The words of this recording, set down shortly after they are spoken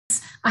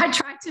I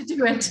tried to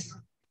do it.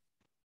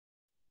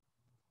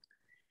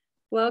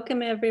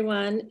 Welcome,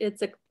 everyone.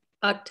 It's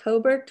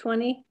October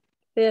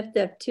 25th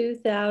of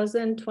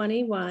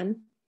 2021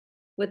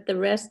 with the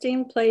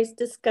Resting Place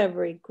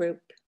Discovery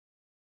Group.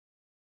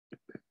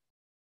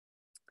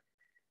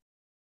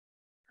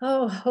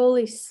 Oh,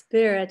 Holy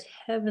Spirit,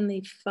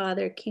 Heavenly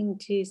Father, King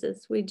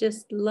Jesus, we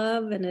just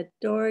love and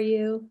adore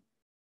you.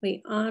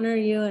 We honor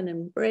you and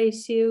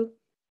embrace you.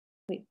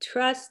 We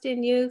trust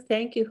in you.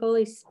 Thank you,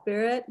 Holy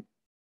Spirit,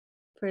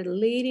 for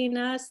leading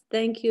us.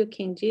 Thank you,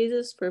 King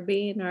Jesus, for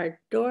being our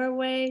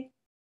doorway.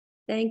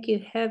 Thank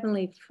you,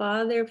 Heavenly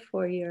Father,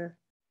 for your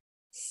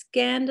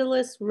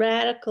scandalous,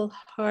 radical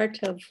heart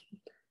of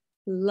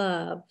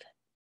love.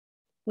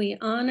 We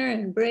honor,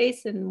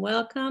 embrace, and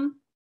welcome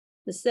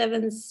the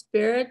seven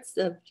spirits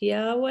of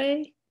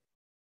Yahweh,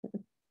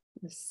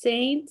 the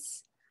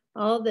saints,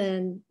 all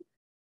the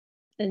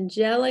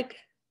angelic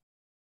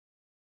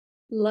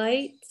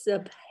lights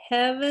of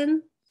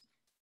heaven,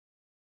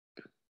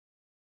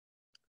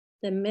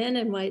 the men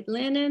in white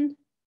linen.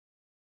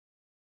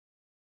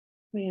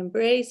 We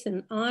embrace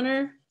and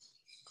honor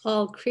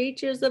all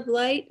creatures of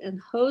light and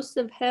hosts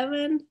of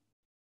heaven.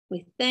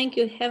 We thank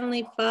you,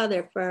 Heavenly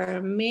Father, for our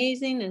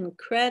amazing,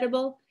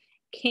 incredible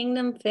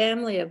kingdom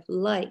family of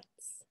lights.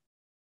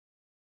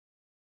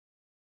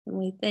 And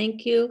we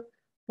thank you,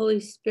 Holy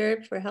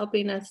Spirit, for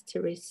helping us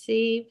to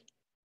receive.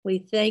 We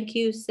thank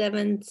you,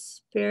 seven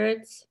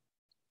spirits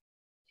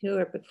who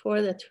are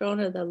before the throne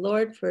of the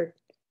Lord, for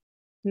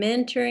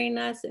mentoring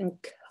us and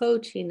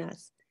coaching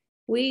us.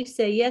 We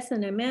say yes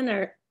and amen.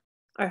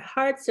 Our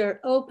hearts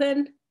are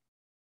open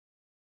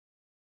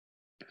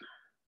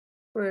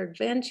for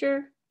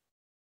adventure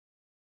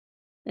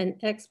and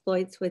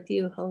exploits with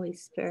you, Holy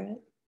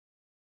Spirit.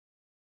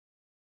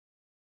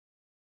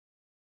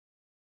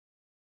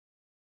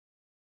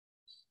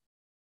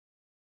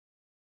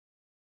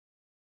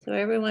 So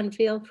everyone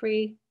feel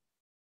free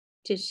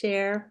to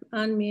share,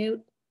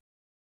 unmute,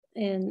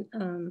 and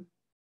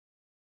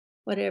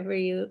whatever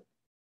you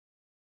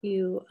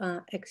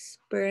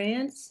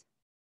experience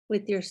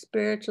with your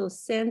spiritual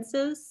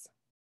senses.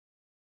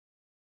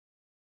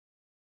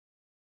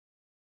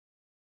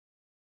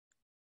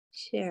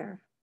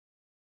 Share.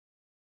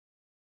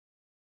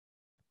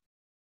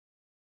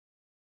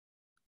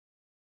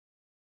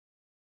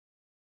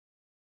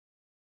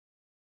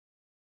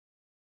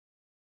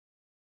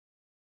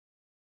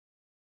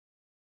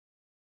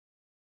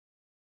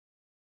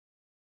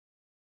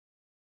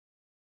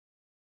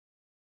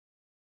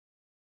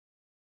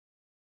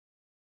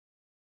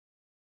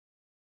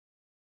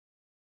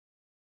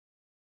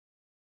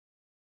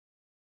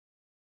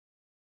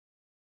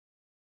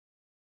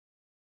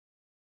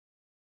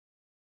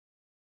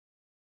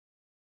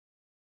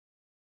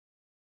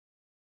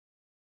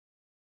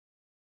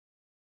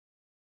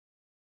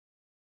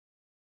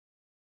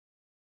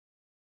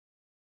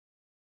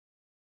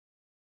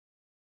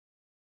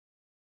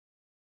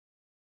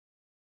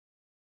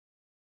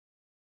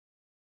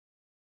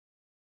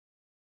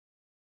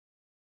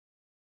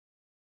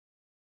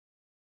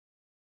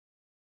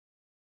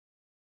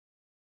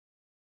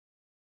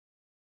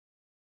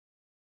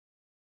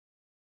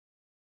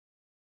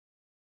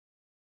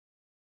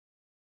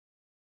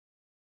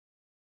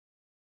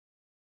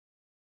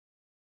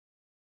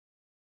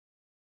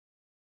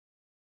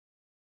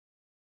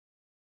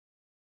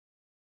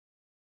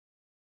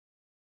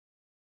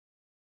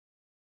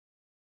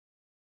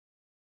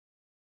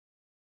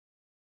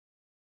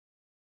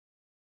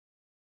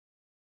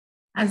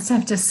 I just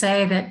have to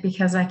say that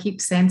because I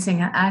keep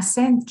sensing,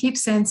 keep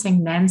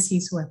sensing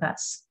Nancy's with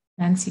us,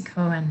 Nancy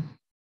Cohen.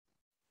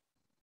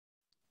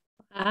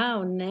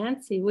 Wow,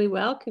 Nancy, we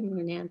welcome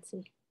you,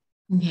 Nancy.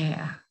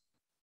 Yeah.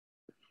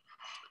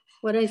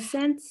 What I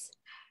sense,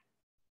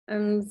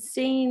 I'm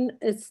seeing,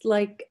 it's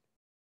like,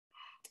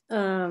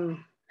 you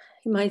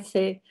might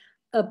say,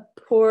 a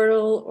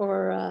portal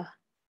or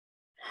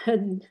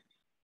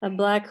a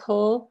black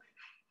hole,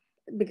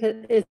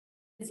 because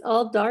it's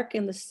all dark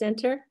in the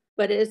center,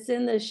 but it's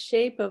in the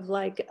shape of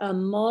like a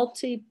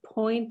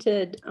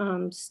multi-pointed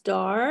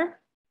star,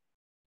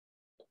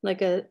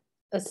 like a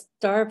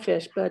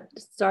starfish, but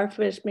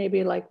starfish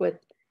maybe like with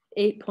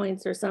 8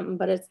 points or something,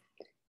 but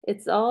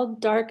it's all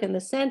dark in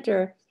the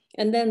center,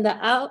 and then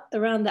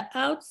around the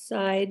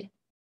outside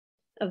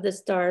of the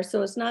star,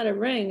 so it's not a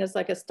ring, it's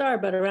like a star,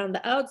 but around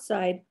the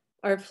outside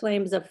are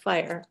flames of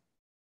fire.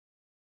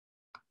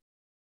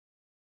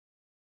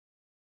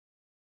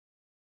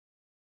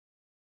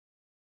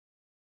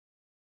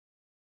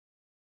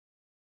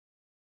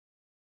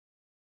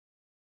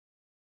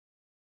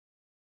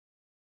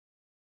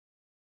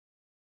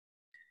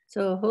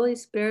 So Holy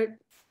Spirit,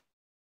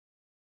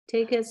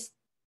 take us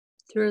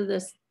through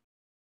this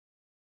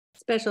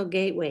special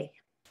gateway.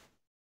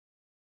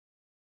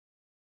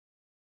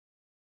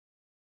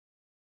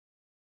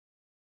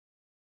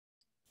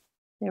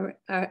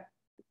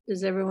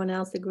 Does everyone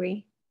else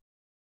agree?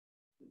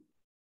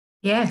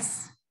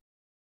 Yes.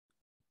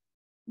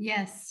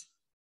 Yes.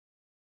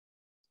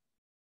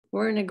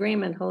 We're in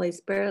agreement, Holy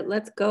Spirit.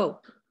 Let's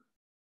go.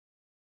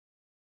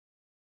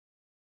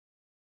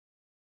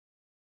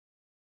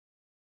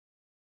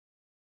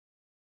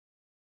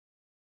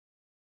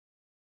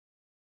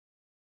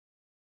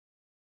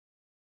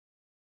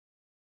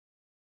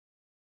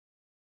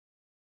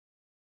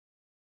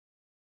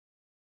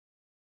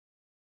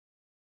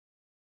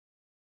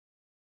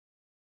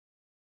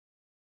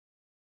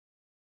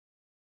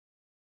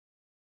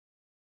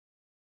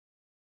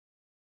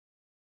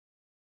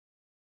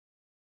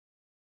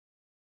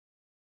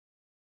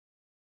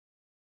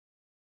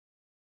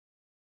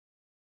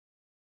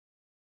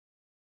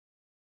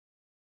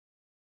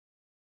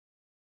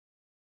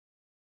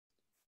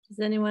 Does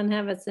anyone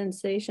have a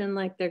sensation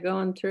like they're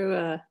going through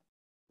a,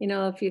 you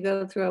know, if you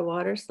go through a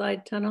water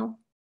slide tunnel?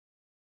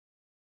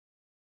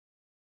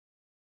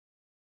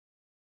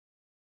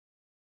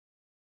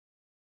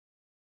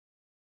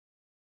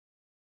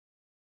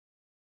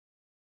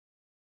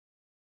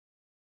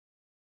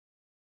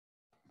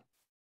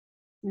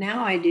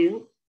 Now I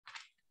do.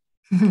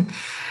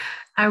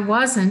 I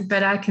wasn't,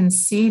 but I can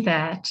see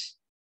that.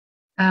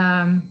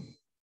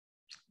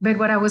 But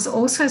what I was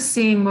also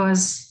seeing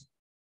was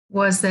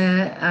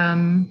that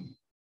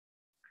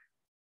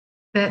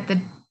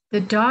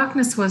the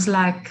darkness was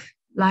like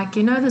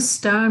you know, the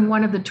stone,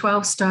 one of the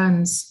 12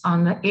 stones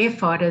on the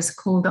ephod is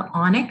called the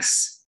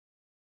onyx.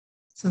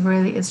 It's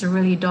a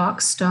really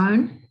dark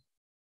stone.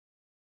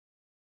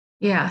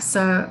 Yeah,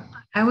 so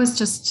I was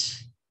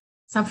just,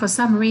 so for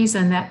some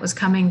reason that was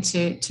coming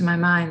to my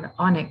mind, the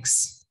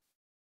onyx.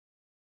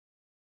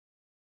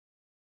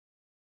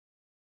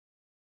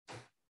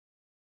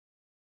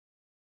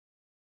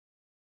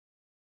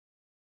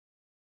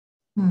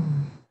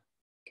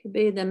 Could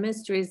be the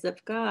mysteries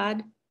of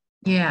God.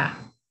 Yeah.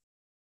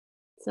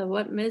 So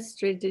what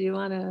mystery do you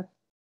want to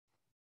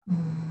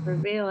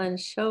reveal and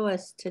show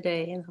us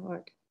today,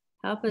 Lord?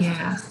 Help us to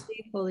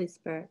receive, Holy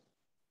Spirit.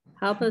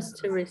 Help us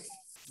to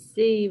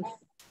receive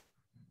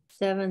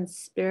 7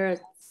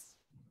 spirits.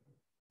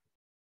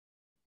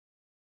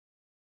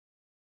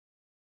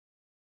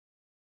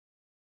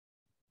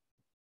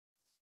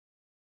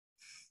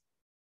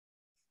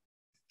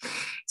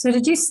 So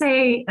did you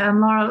say,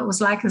 Laurel, it was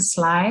like a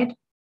slide?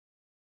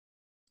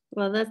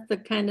 Well, that's the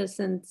kind of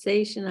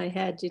sensation I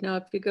had. You know,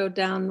 if you go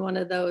down one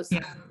of those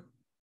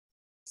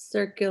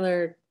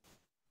circular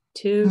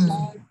tubes.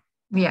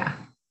 Yeah.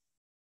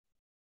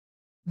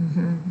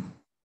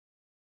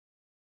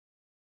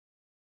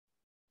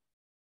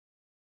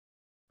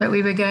 But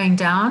we were going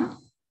down?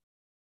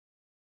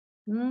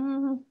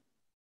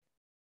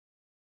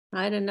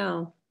 I don't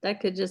know. That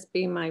could just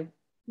be my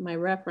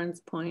reference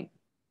point.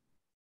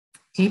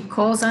 Deep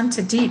calls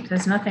unto deep.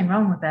 There's nothing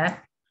wrong with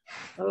that.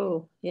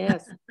 Oh,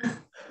 yes.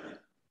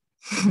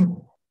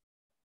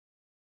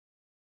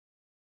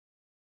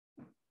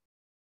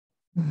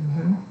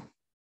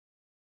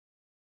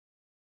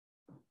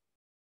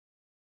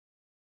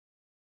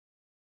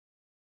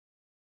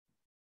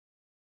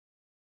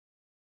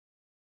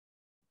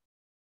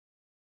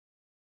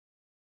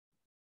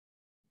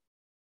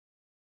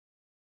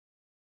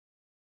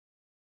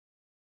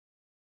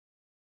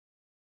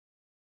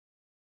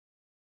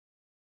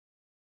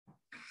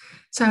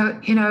 So,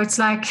 you know, it's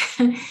like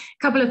a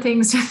couple of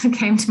things that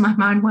came to my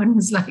mind. One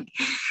was like,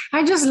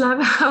 I just love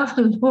how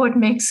the Lord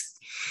makes,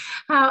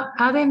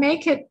 how they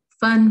make it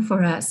fun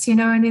for us, you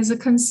know, and there's a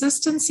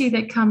consistency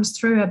that comes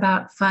through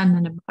about fun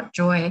and about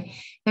joy,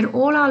 that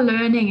all our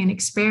learning and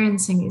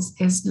experiencing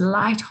is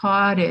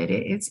lighthearted.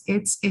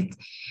 It's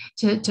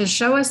to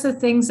show us the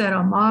things that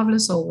are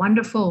marvelous or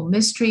wonderful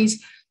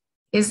mysteries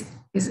is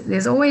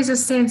there's always a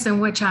sense in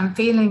which I'm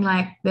feeling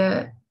like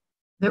that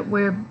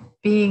we're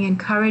being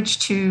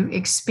encouraged to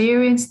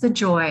experience the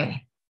joy,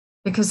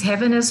 because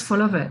heaven is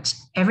full of it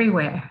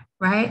everywhere,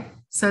 right?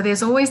 So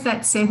there's always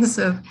that sense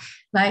of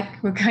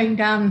like we're going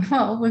down,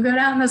 well, we go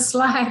down the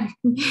slide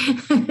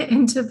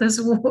into this,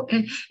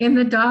 in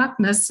the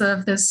darkness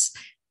of this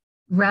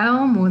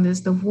realm, or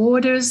there's the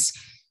waters,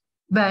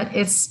 but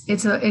it's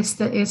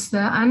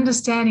the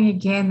understanding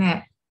again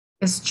that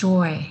it's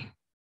joy.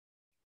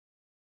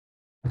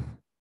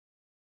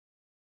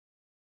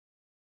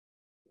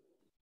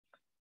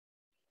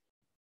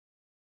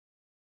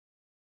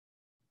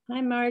 Hi,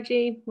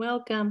 Margie.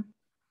 Welcome.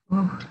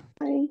 Oh.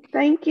 Hi,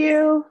 thank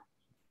you.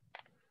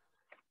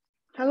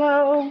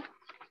 Hello.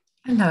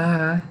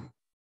 Hello.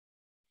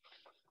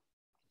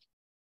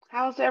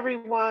 How's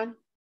everyone?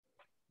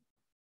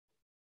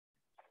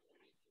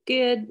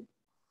 Good.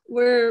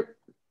 We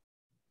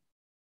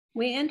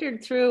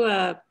entered through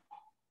a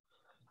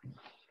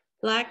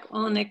black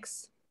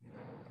onyx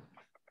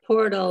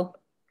portal.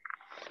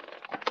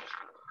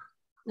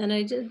 And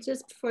I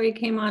just before you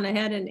came on, I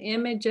had an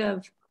image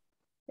of,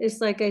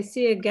 it's like I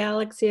see a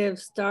galaxy of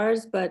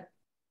stars, but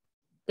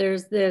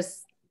there's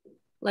this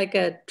like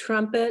a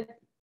trumpet,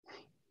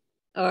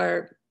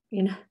 or,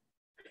 you know,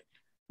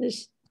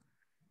 this,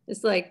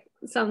 it's like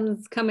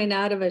something's coming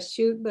out of a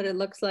chute, but it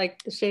looks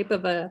like the shape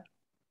of a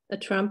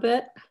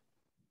trumpet.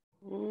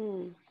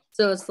 So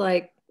it's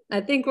like,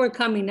 I think we're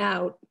coming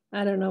out.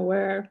 I don't know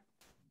where.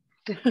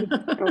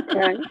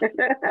 Okay.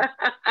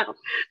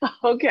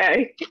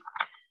 Okay.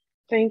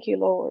 Thank you,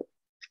 Lord.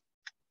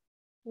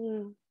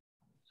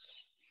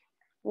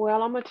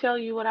 Well, I'm going to tell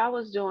you what I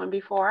was doing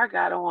before I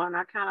got on.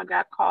 I kind of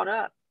got caught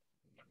up.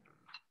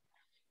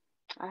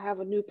 I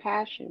have a new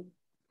passion.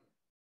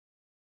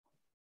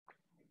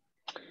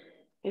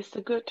 It's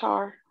the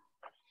guitar.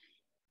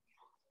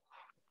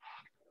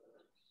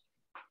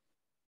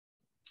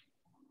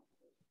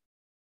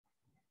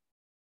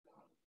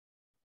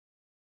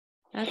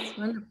 That's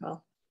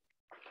wonderful.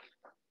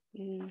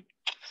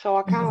 So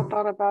I kind of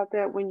thought about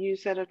that when you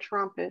said a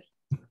trumpet,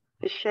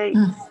 the shape.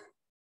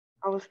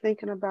 I was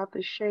thinking about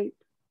the shape.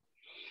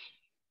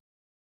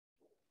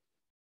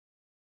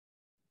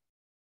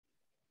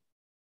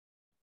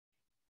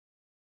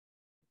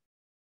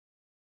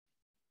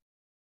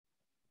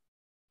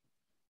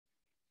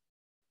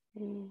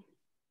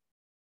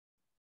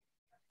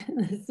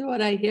 This is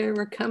what I hear.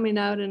 We're coming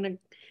out in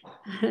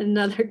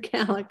another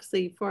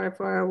galaxy far,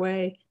 far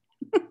away.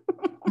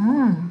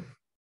 Mm.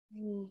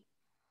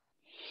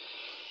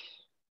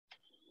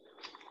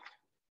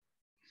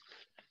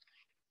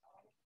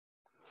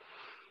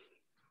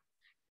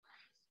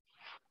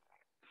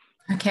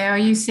 Okay, are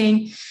you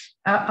seeing,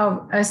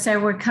 so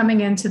we're coming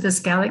into this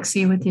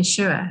galaxy with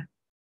Yeshua?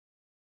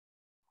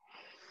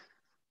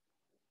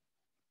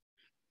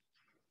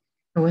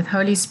 Or with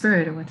Holy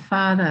Spirit, or with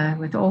Father,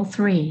 with all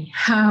three?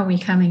 How are we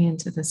coming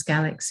into this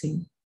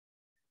galaxy?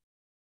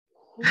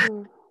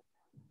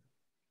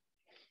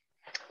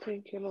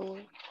 Thank you,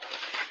 Lord.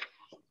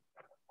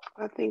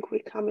 I think we're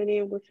coming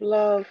in with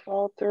love,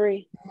 all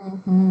three.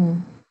 Mm-hmm.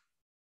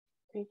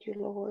 Thank you,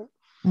 Lord.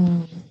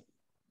 Mm.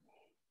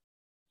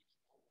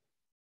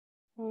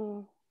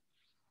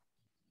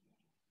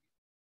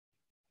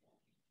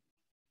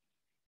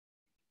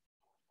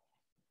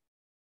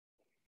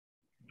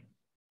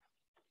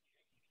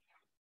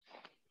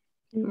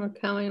 We're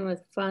coming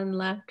with fun,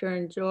 laughter,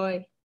 and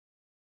joy.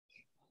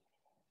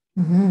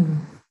 Mm-hmm.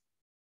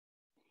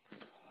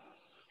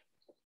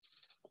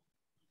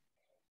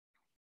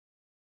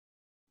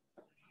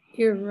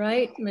 You're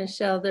right,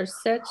 Michelle.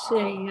 There's such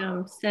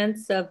a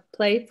sense of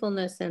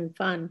playfulness and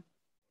fun.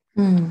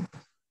 Mm.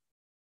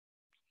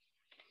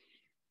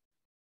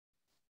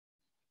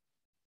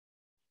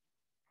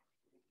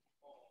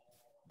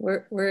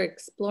 We're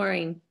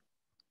exploring.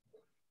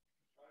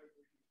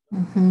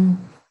 Mm-hmm.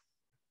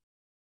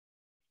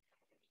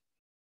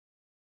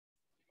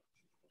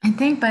 I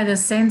think by the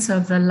sense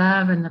of the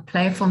love and the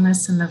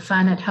playfulness and the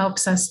fun, it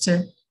helps us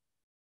to,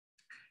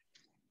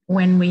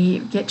 when we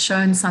get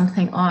shown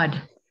something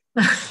odd,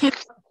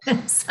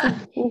 it's,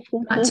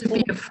 not to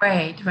be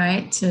afraid,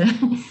 right?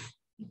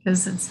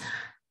 Because it's,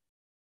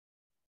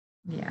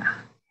 yeah.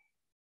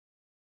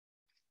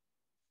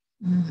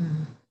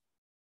 Mm-hmm.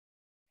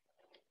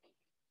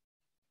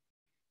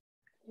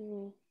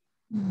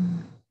 Mm-hmm.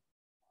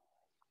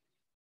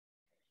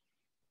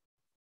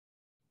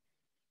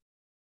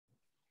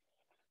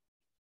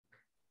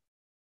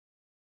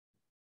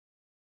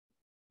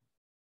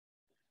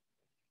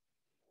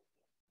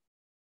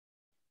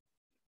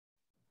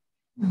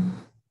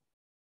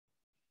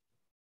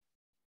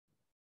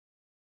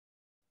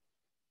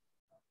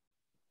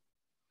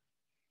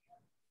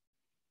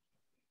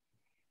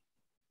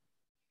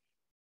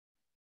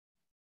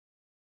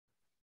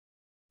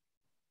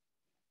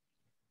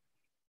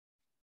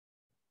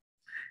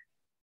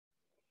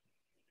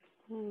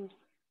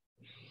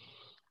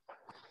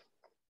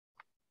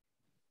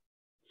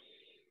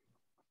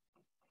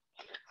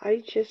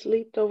 I just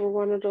leaped over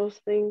one of those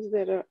things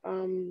that are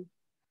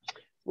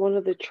one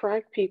of the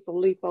track people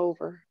leap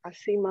over. I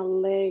see my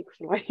legs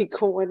like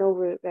going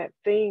over that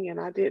thing, and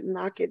I didn't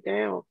knock it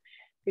down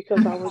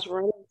because I was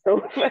running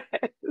so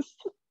fast.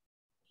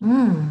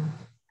 Mm.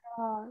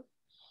 God.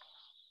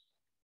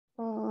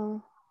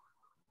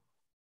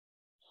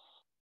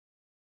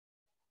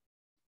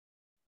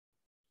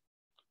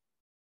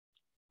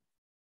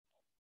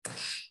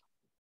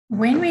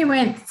 When we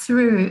went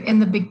through in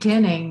the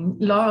beginning,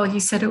 Laurel,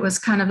 you said it was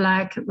kind of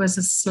like it was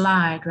a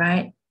slide,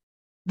 right?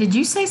 Did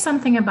you say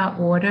something about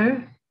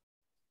water?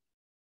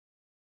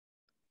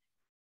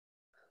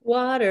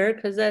 Water,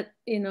 because that,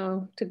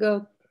 to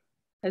go,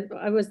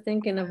 I was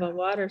thinking of a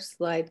water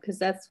slide because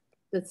that's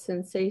the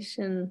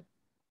sensation,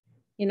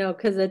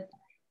 because it,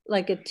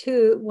 like a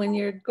tube, when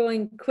you're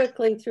going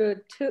quickly through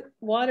a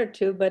water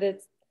tube, but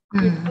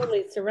you're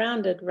totally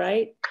surrounded,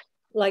 right?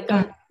 Like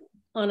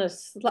on a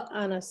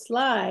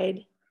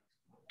slide,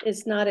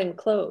 it's not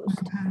enclosed.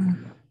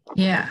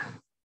 Yeah.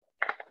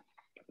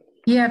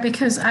 Yeah,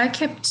 because I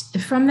kept,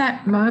 from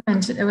that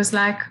moment, it was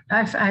like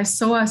I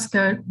saw us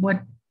go,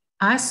 what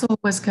I saw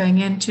was going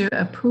into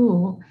a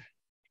pool,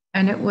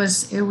 and it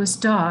was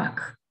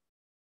dark,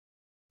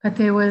 but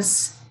there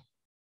was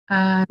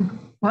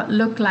what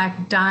looked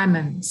like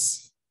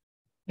diamonds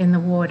in the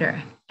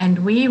water,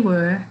 and we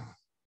were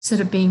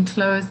sort of being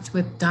clothed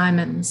with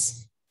diamonds.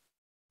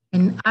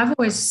 And I've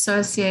always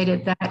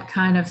associated that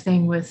kind of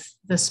thing with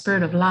the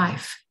spirit of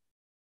life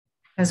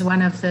as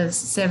one of the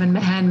 7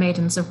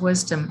 handmaidens of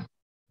wisdom.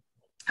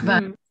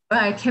 But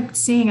I kept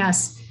seeing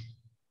us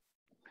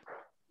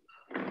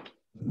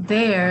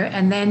there,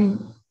 and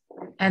then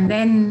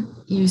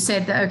you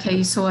said that, okay,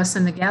 you saw us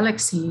in the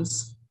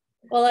galaxies.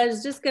 Well, I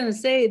was just going to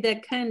say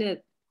that kind of,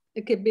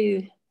 it could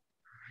be,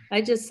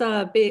 I just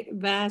saw a big,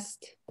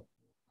 vast,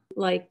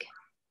 like,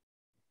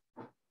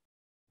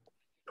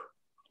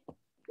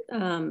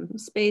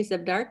 space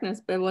of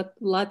darkness, but with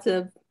lots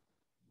of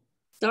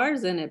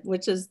stars in it,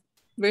 which is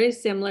very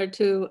similar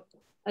to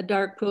a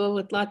dark pool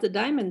with lots of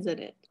diamonds in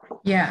it.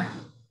 Yeah,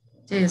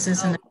 it is,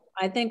 isn't it?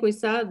 I think we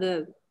saw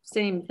the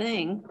same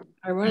thing,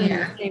 or we're in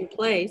the same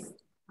place.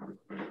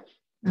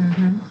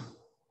 Mm-hmm.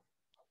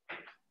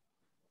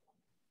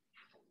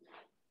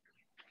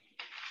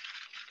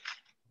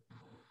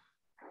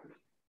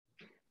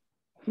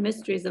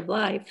 Mysteries of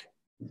life.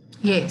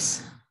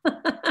 Yes.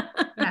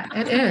 Yeah.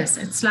 It is.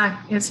 It's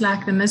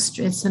like the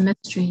mystery. It's the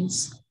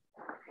mysteries.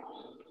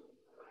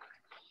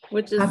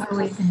 Which is,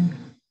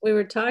 we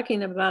were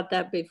talking about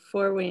that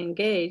before we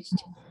engaged.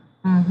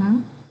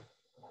 Mm-hmm.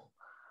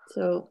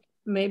 So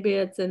maybe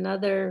it's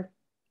another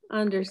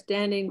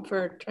understanding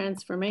for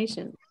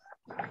transformation.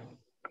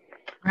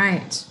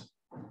 Right.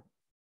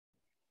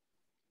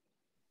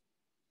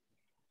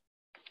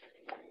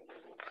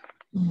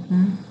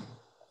 Mm-hmm.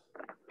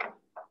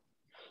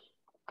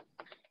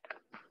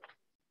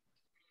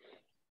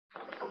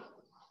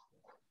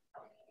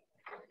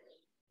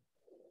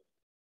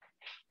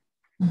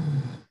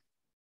 Mm-hmm.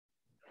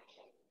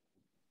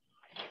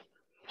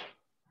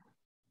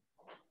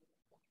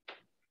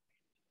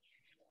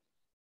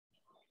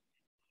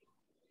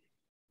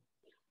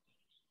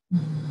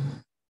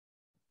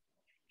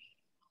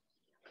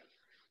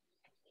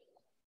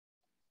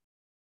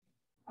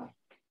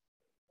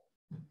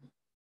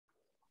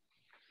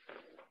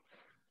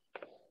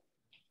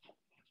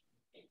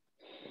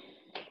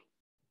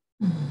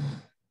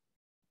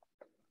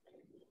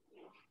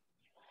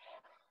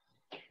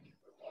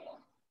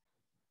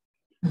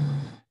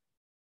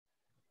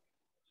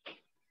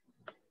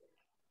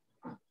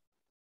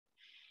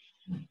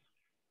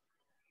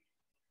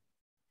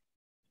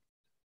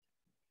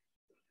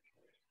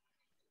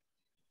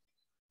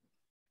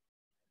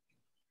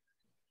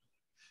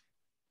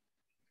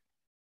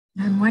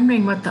 I'm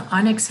wondering what the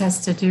onyx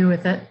has to do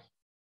with it.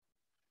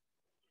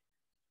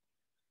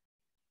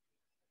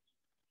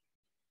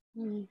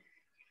 Mm.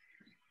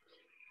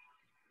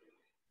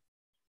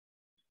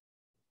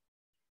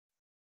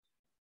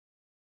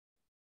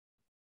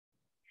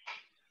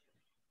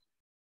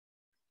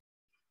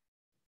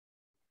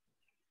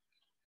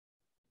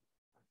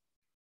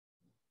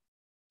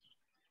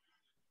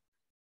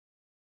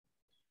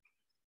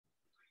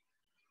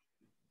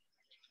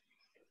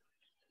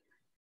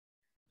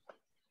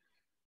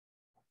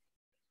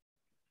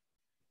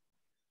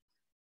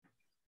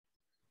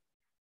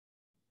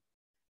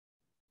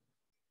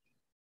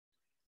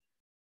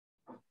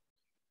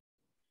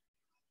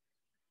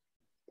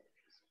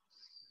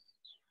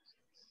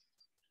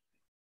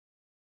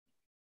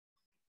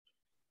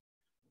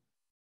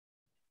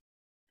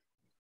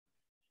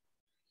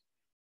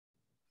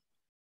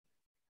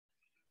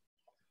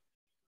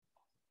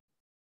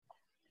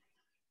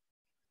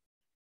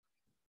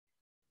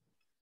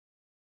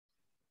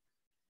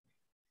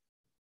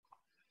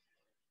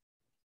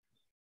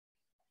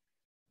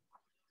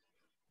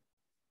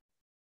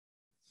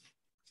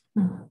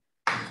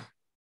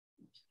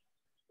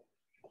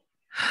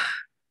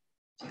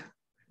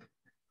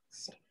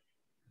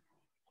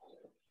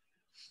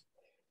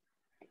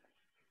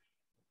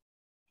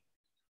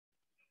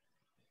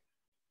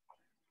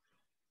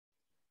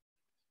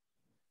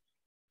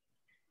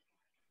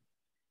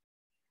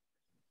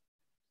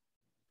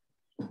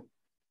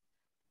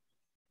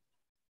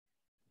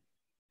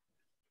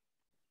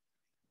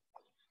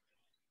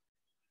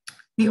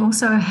 We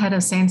also had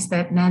a sense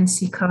that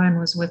Nancy Cohen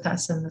was with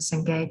us in this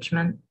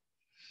engagement.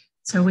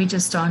 So we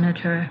just honored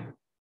her.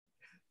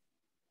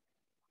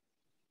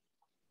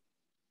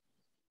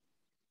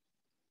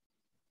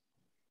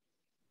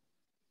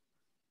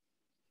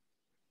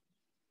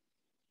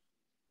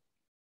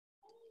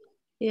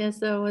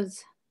 Yes, I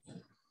was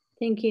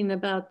thinking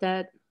about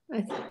that.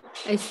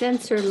 I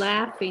sense her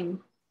laughing.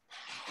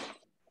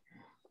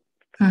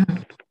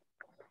 Mm-hmm.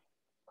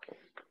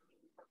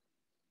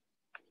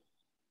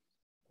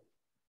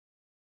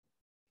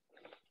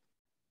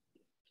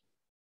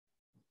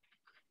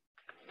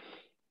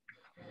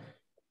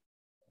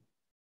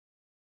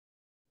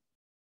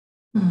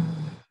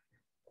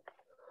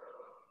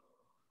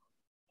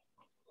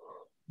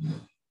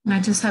 And I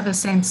just have a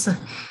sense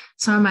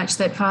so much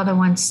that Father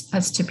wants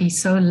us to be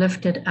so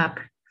lifted up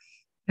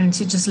and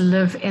to just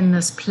live in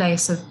this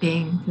place of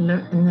being,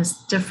 in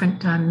this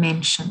different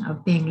dimension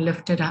of being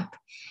lifted up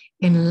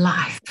in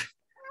life,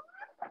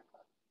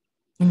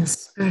 in the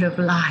spirit of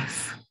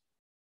life.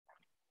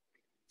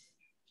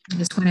 I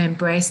just want to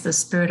embrace the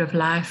spirit of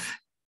life,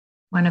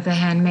 one of the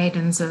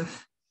handmaidens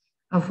of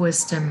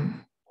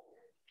wisdom.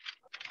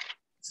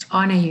 Just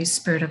honor you,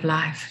 spirit of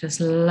life. Just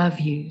love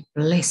you,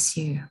 bless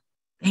you.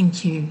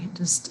 Thank you.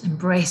 Just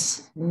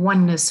embrace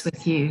oneness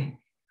with you.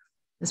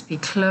 Just be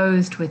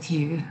clothed with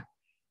you.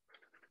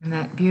 And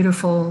that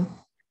beautiful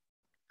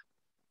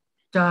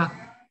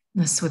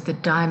darkness with the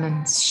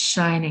diamonds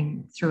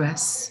shining through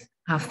us,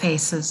 our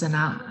faces and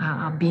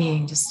our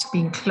being, just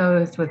being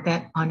clothed with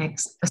that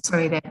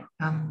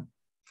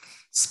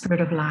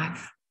spirit of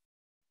life.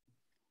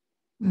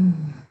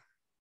 Mm.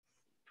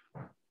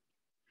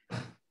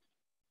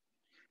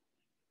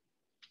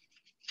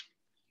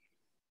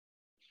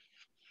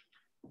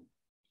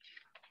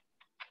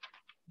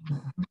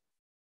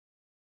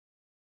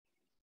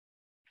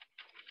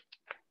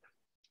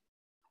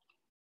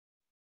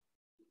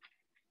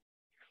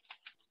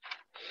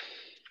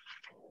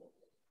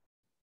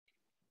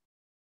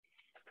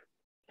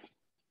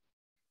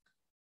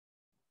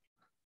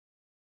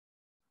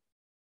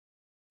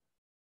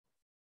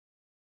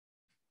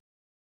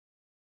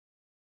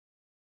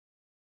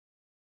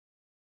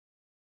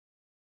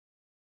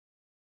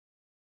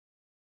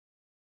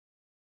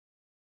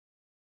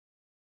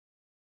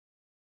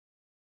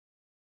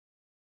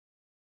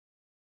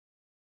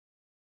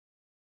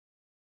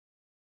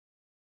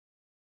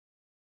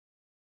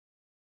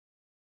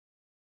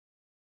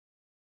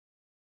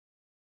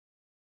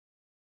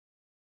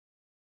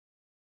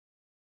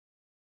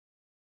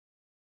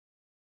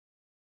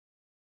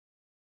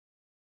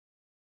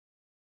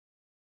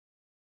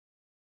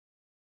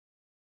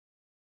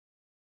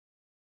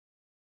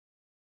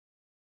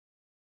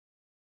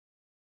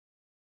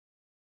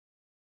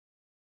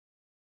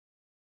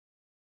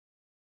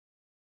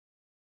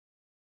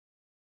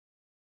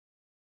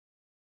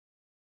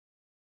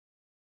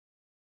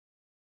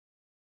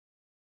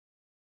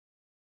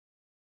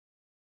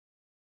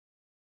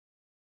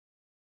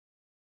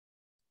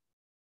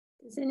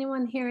 Does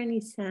anyone hear any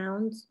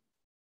sounds?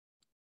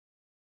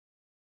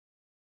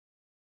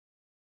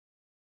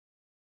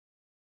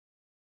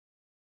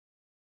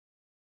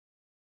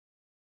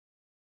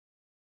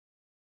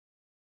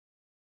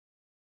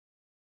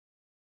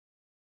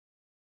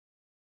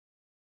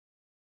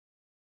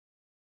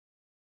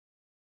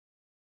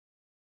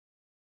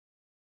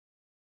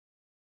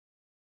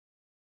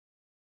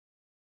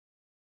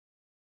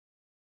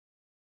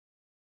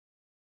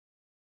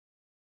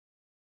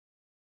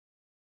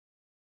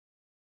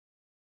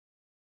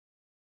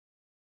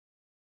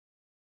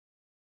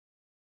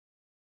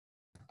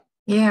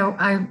 Yeah,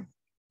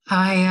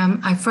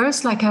 I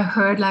first like I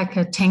heard like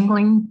a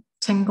tingle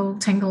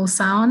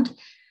sound,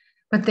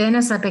 but then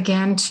as I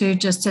began to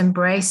just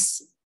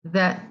embrace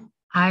that,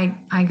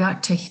 I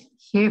got to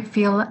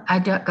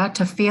got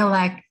to feel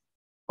like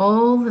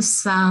all the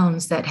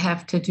sounds that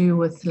have to do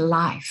with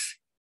life,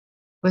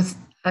 with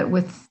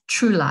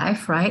true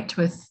life, right?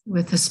 With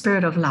the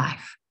spirit of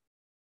life.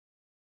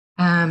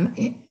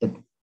 It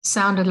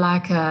sounded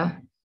like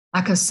a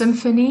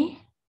symphony,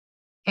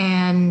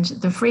 and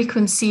the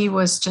frequency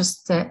was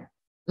just the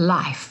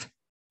life.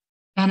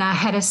 And I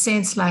had a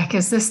sense like,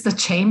 is this the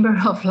chamber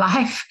of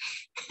life?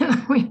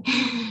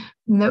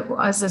 That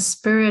was a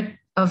spirit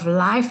of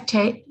life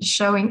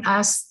showing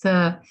us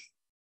the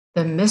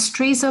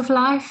mysteries of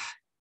life.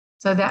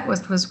 So that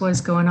was what's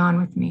going on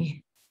with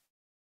me.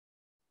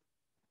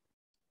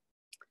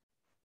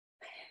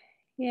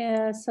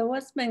 Yeah, so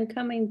what's been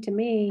coming to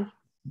me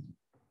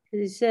is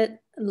you said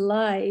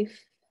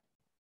life,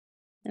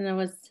 and I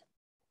was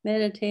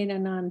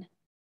meditating on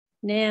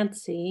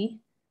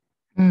Nancy.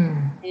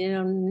 You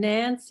know,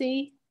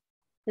 Nancy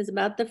is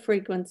about the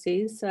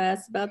frequencies, so I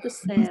asked about the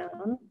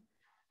sound.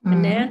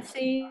 And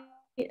Nancy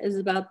is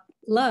about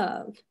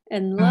love,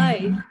 and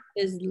life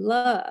is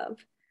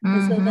love.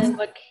 And so then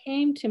what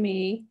came to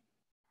me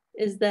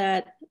is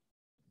that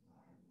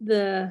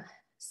the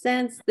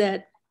sense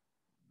that,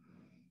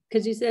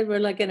 because you said we're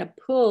like in a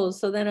pool,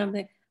 so then I'm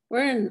thinking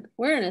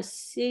we're in a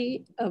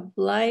sea of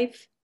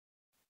life,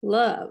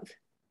 love.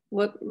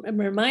 What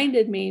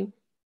reminded me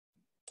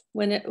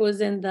when it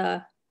was in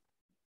the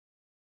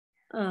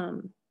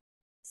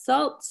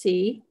salt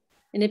sea,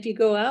 and if you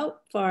go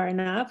out far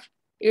enough,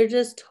 you're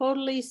just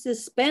totally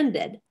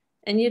suspended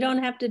and you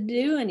don't have to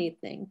do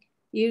anything.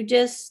 You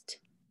just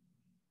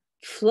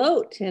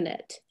float in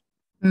it.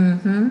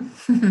 And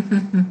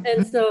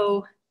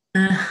so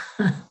I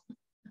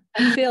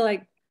feel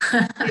like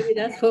maybe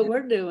that's what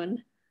we're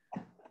doing.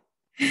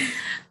 Yeah.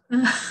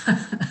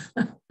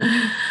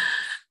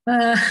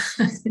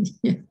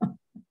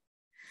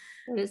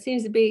 But it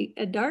seems to be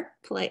a dark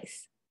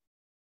place,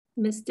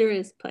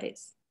 mysterious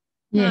place.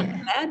 Yeah. Not in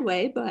a bad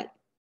way, but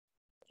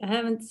I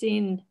haven't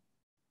seen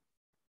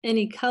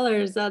any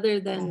colors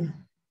other than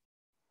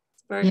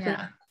sparkling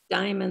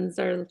diamonds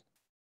or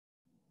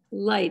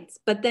lights.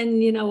 But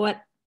then, you know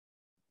what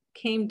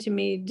came to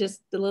me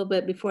just a little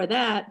bit before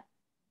that,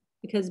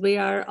 because we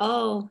are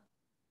all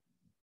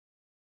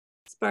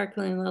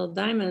sparkling little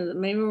diamonds.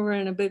 Maybe we're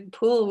in a big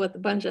pool with a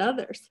bunch of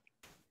others.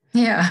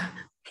 Yeah.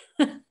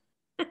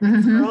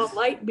 We're all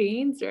light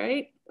beings,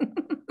 right?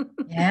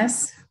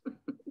 Yes.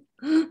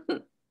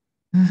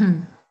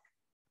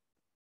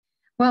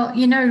 Well,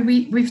 you know,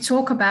 we've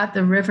talked about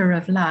the river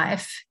of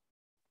life,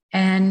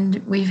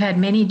 and we've had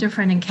many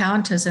different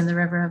encounters in the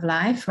river of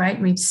life, right?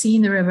 We've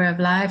seen the river of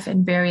life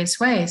in various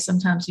ways.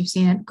 Sometimes you've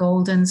seen it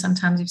golden,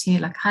 sometimes you've seen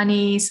it like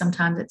honey,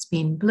 sometimes it's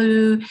been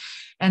blue,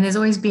 and there's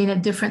always been a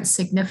different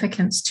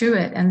significance to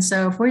it. And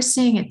so if we're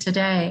seeing it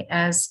today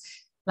as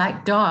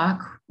like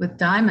dark with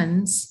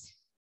diamonds,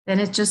 then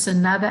it's just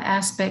another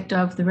aspect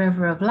of the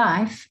river of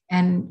life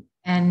and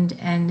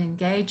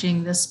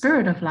engaging the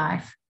spirit of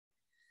life.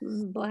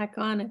 Black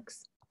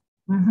onyx.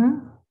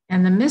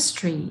 And the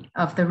mystery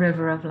of the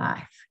river of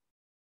life,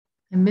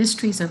 the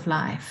mysteries of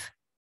life.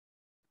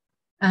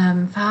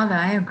 Father,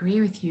 I agree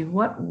with you.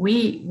 What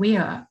we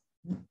are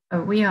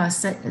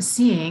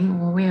seeing,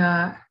 or we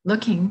are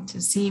looking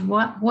to see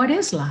what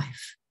is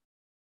life.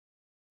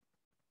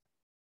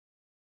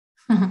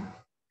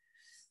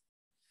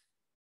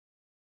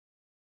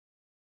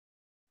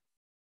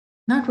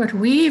 Not what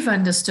we've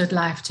understood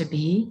life to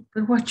be,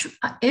 but what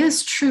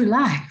is true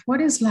life.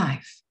 What is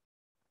life?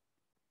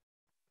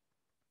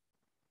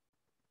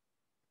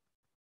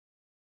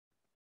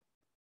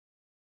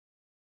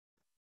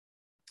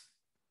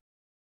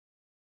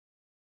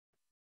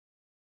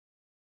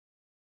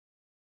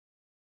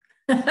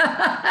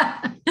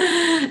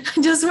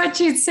 Just what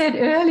you said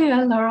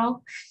earlier,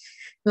 Laurel.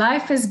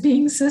 Life is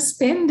being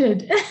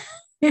suspended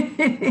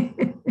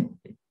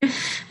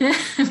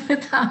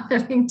without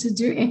having to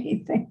do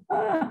anything.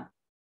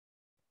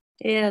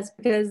 Yes,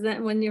 because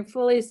then when you're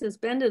fully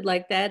suspended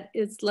like that,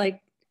 it's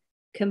like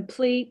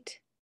complete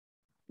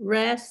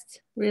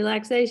rest,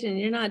 relaxation.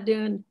 You're not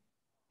doing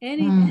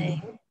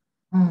anything.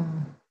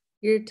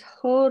 You're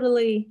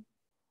totally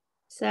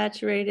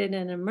saturated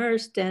and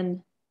immersed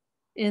in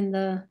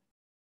the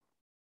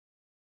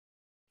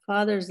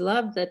Father's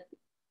love that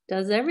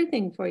does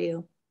everything for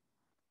you.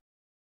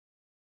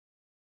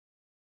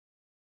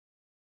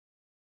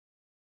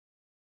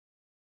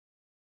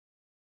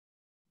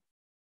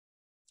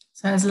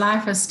 So is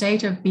life a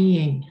state of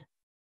being,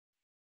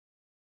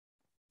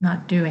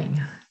 not doing?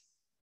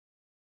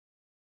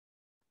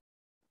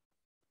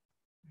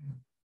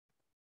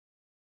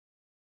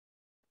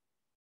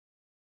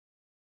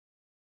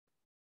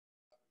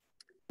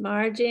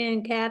 Margie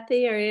and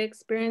Kathy, are you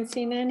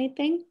experiencing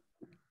anything?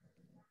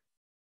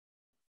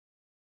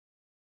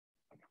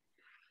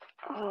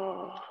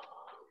 Oh,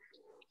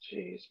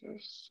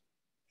 Jesus.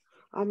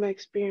 I'm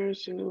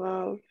experiencing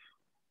love.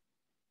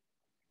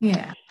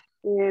 Yeah.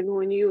 And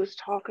when you was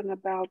talking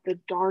about the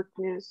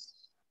darkness,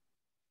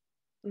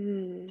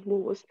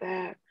 what was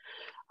that?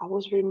 I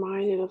was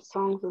reminded of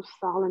Songs of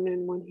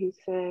Solomon when he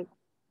said,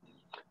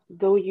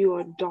 though you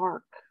are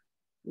dark,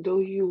 though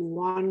you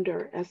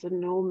wander as a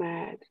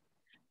nomad,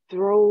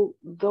 though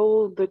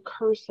the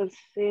curse of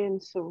sin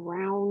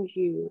surround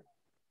you,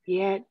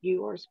 yet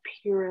you are as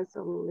pure as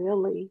a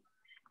lily.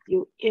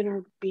 Your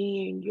inner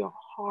being, your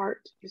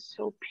heart is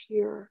so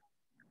pure.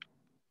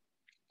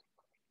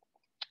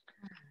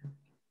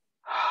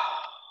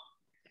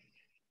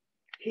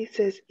 He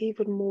says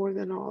even more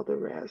than all the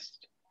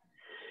rest.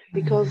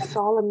 Because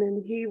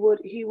Solomon, he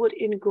would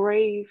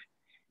engrave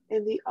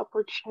in the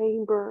upper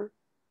chamber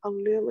a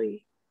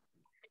lily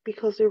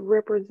because it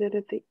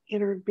represented the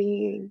inner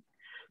being.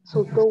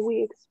 So though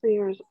we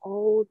experience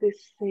all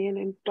this sin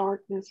and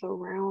darkness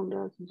around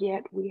us,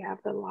 yet we have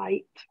the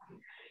light.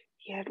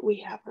 Yet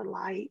we have the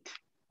light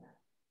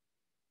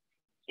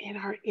in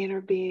our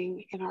inner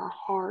being, in our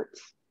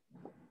hearts,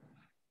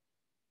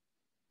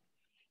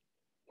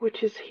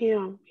 which is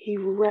Him. He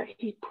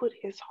put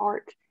His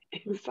heart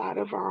inside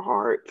of our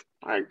heart.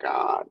 My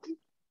God.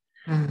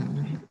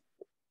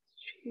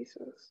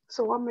 Jesus.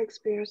 So I'm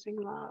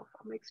experiencing love.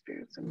 I'm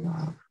experiencing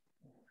love.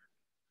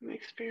 I'm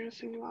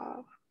experiencing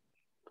love.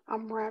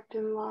 I'm wrapped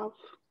in love.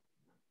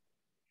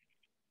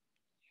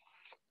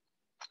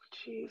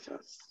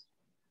 Jesus.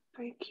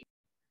 Thank you.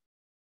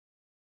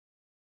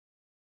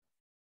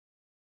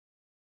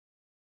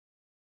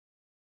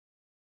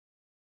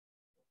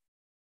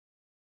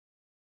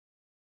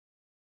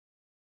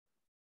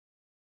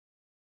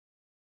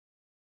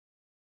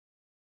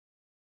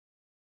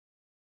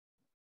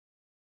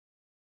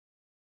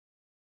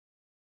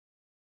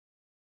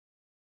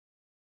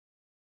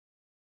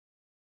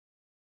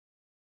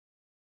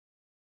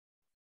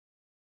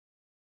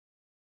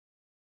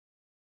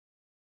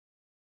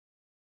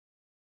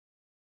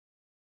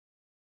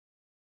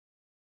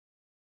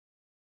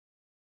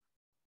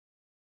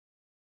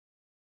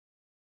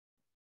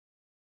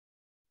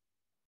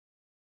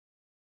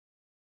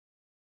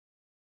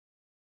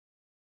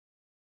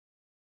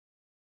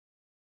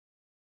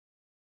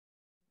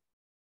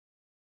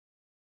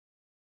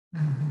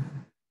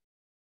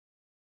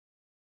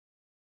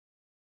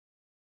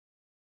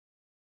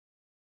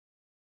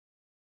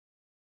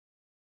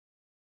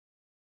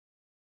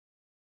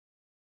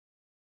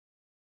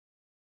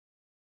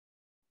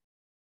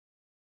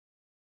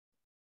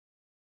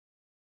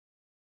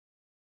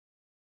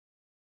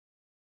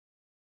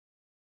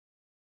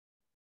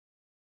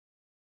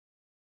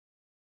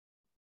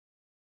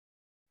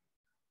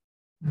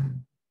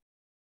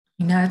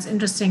 You know, it's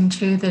interesting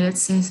too that it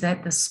says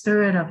that the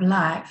spirit of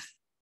life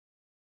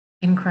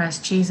in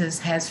Christ Jesus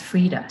has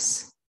freed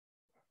us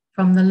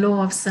from the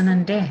law of sin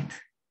and death,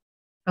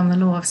 from the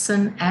law of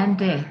sin and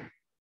death.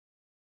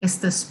 It's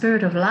the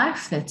spirit of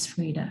life that's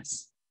freed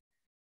us.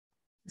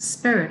 The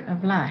spirit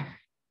of life.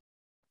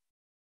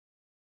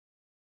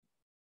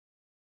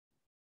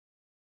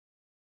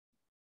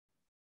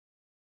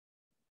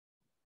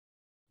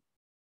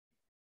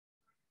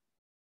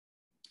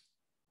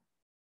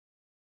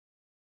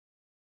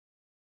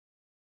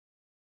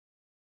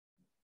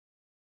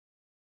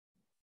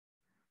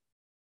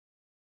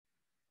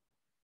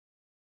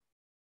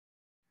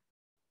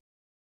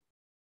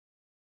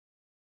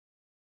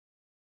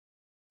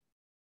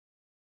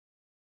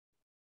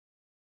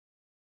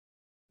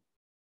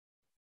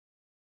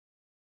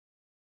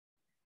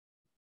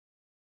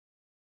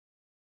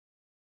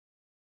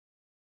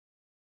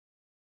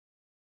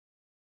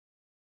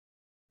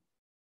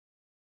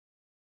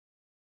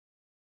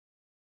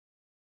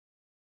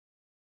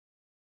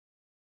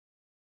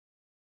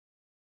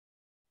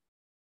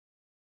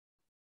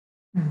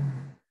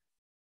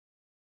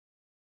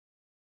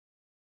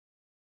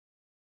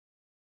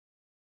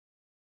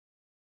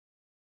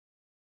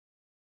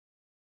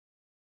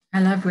 I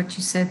love what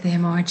you said there,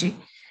 Margie.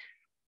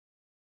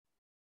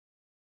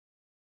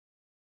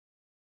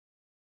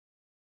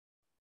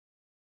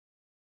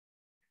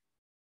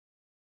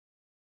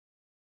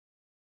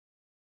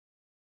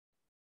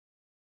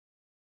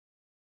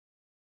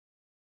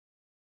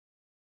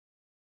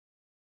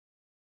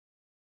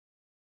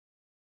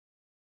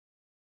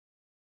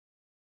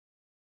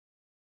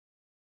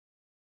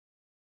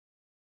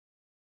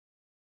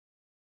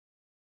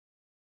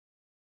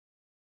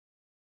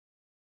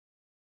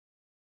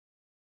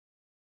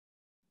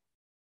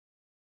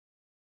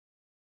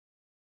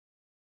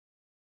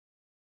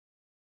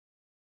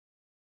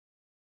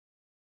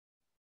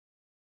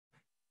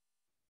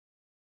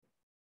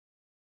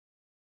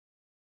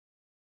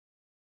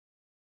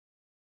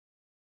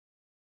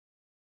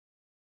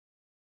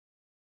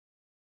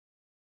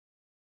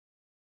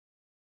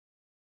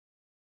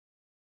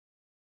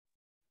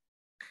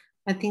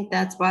 I think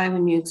that's why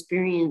when you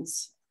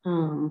experience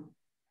the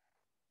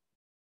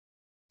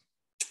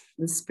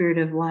spirit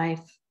of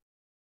life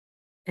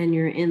and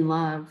you're in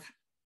love,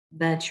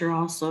 that you're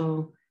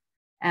also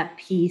at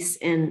peace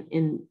and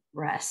in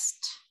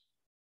rest.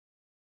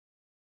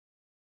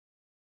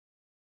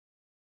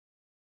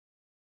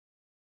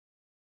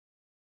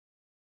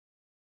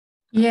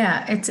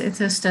 Yeah, it's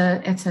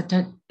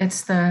the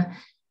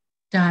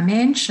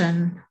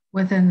dimension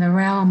within the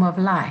realm of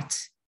light.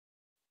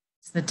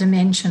 It's the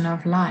dimension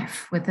of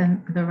life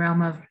within the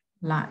realm of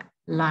light.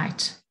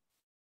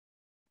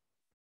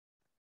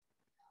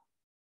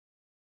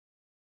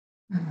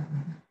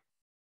 Mm-hmm.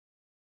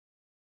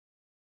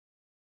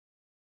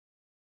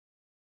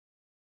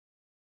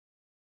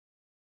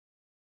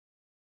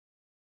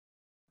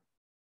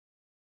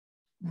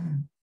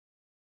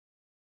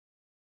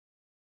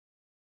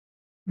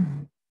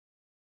 Mm-hmm.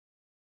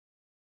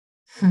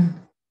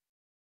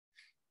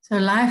 So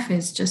life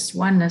is just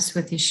oneness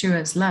with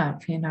Yeshua's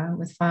love,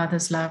 with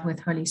Father's love,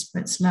 with Holy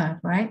Spirit's love,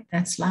 right?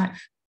 That's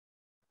life.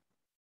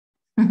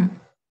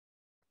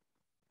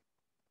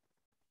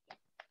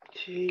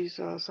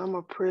 Jesus, I'm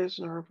a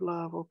prisoner of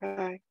love,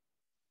 okay?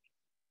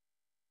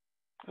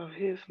 Of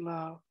his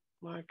love,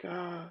 my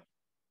God.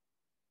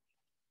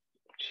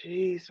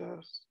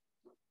 Jesus.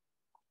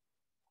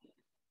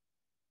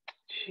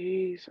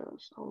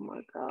 Jesus, oh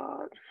my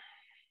God.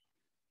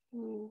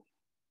 Jesus.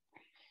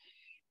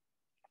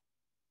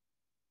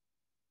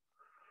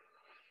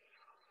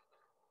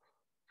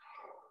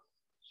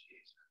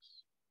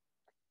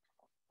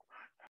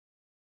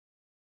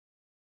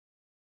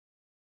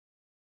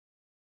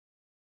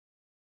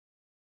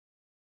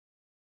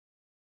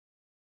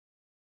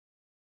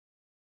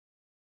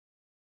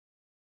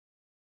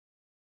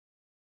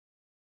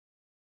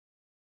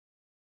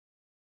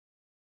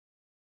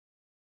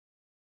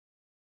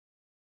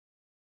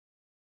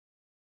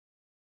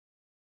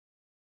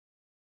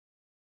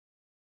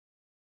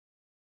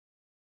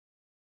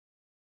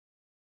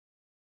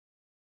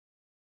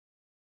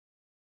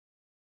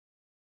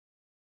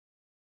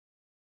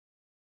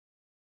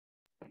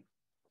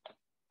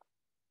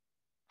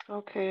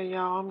 Okay,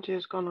 y'all, I'm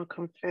just gonna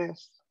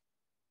confess.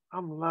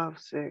 I'm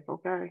lovesick,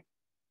 okay?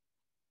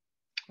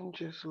 I'm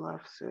just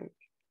lovesick.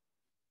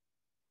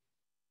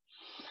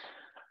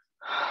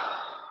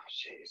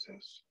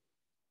 Jesus.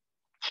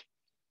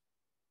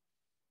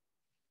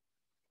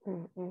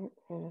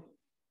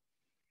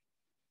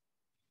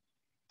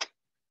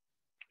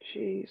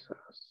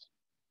 Jesus.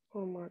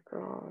 Oh my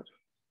God.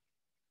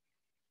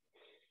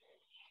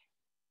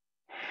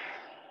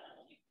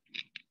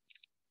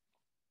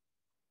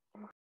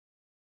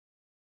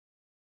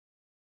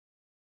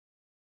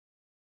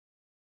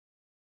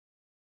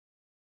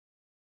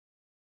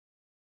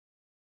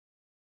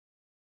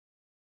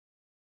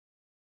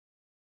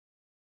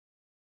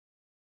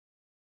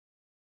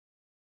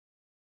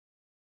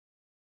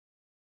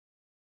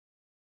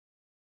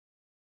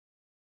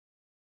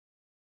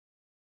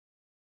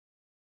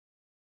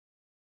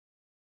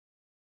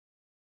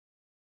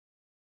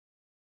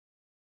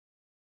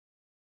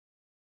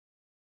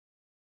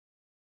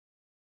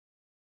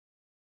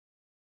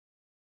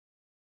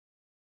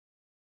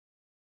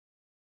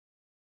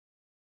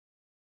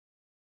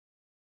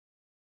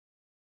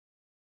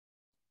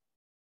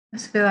 I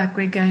just feel like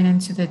we're going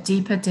into the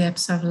deeper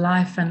depths of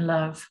life and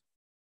love.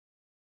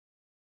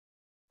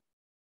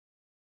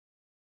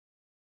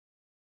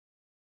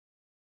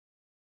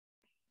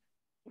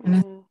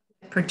 And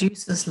it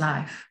produces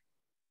life.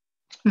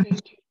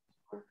 Thank you,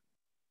 Lord.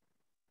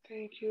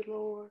 Thank you,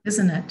 Lord.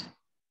 Isn't it?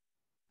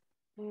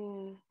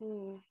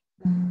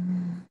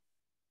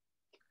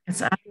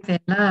 It's out of their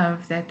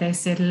love that they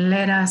said,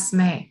 let us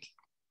make.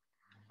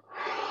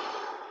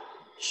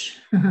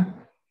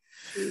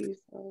 Jesus.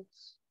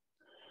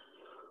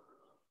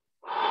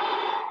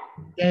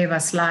 Gave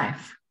us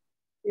life.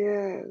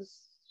 Yes.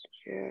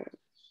 Yes.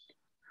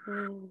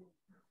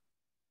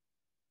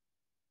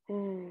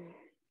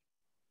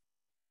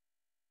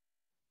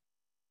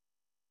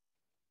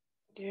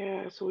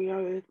 Yes, we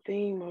are the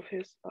theme of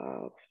his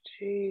love.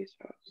 Jesus.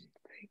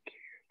 Thank you.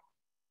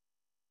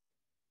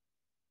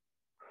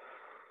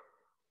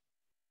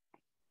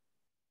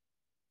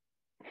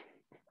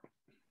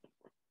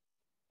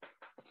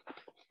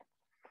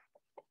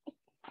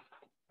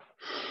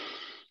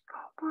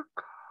 Oh my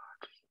God.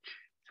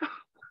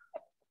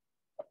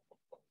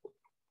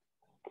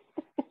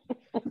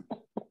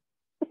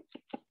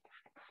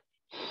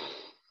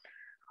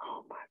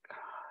 Oh my God.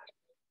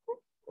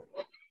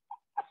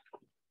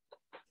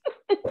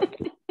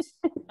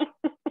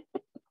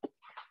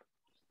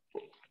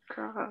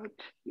 God,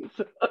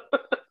 Jesus.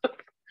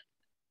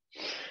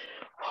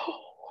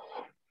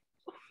 Oh.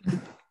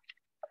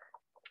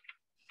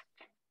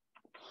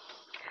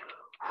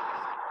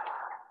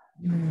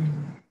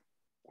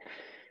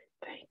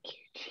 Thank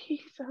you,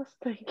 Jesus.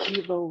 Thank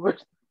you,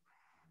 Lord.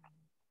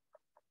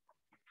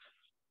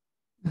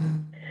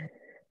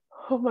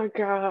 Oh my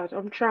God.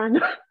 I'm trying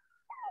to.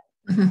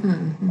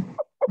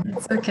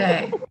 It's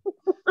okay.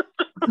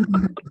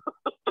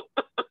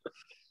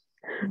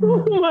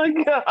 Oh my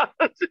God.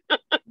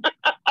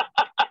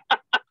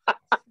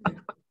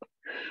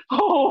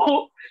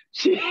 Oh,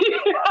 gee.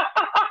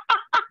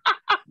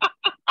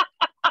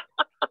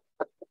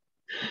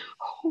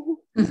 Oh,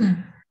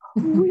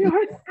 we are.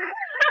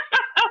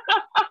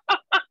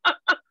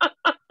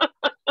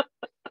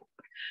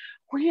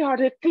 We are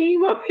the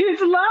theme of his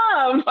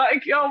love.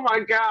 Like, oh my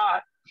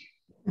God.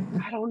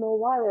 I don't know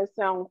why that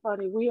sounds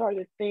funny. We are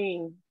the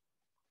theme.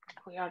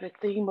 We are the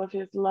theme of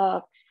his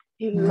love.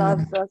 He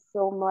loves us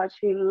so much.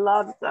 He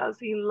loves us.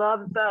 He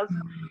loves us.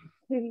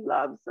 He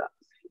loves us.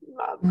 He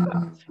loves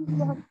us. He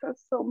loves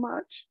us so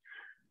much.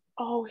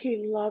 Oh,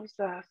 he loves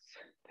us.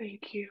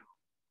 Thank you.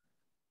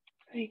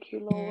 Thank you,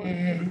 Lord.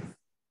 Yes.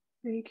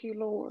 Thank you,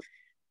 Lord.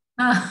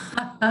 You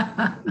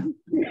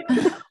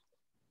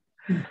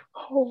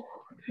Oh,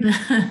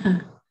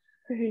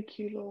 thank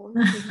you, Lord.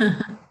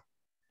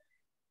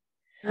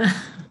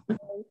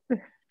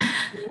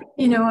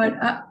 know what?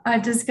 I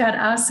just got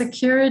our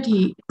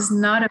security is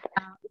not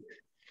about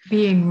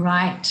being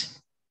right.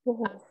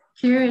 Our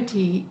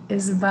security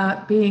is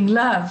about being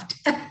loved.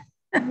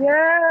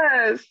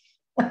 Yes.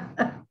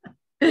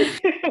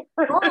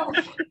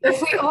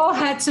 If we all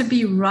had to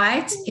be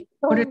right in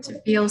order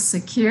to feel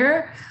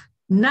secure,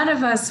 none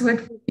of us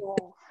would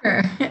feel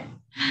secure.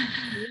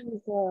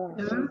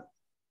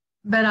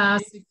 But our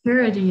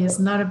security is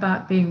not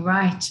about being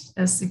right.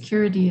 Our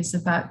security is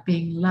about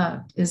being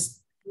loved.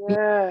 Yes.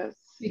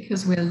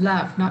 Because we're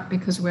loved, not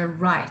because we're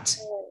right.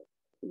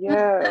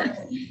 Yes.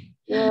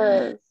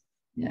 Yes.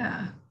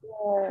 Yeah.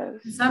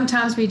 Yes.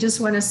 Sometimes we just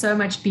want to so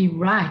much be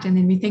right. And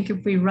then we think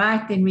if we're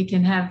right, then we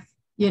can have,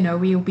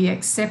 we'll be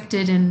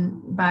accepted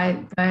and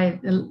by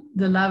the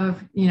love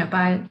of,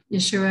 by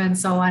Yeshua and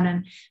so on,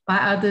 and by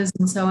others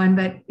and so on.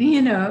 But, we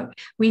know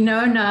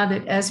now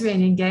that as we're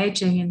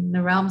engaging in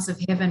the realms of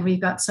heaven, we've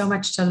got so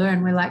much to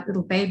learn. We're like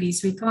little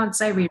babies. We can't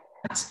say we're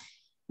right.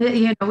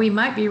 We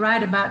might be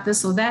right about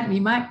this or that. We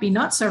might be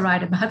not so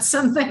right about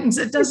some things.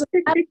 It doesn't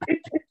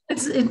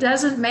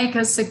make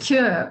us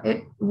secure.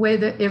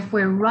 Whether if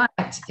we're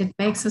right, it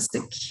makes us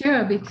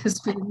secure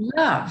because we're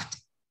loved.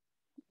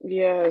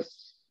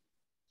 Yes.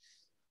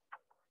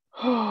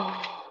 Oh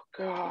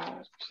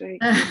God,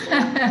 thank you,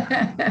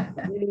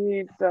 Lord.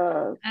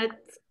 Jesus.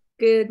 That's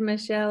good,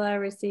 Michelle. I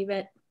receive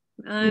it.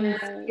 I'm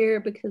secure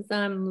because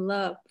I'm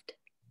loved.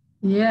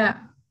 Yeah,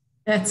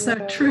 that's so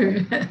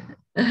true.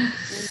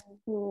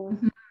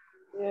 Mm-hmm.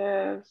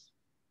 Yes.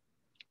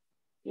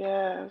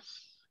 Yes.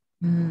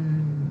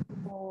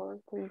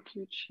 Lord, thank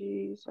you,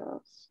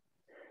 Jesus.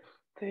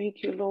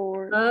 Thank you,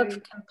 Lord.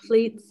 Love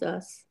completes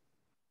us.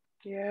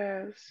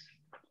 Yes.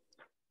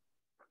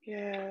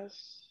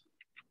 Yes.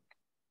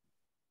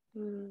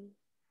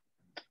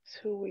 It's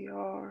who we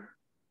are.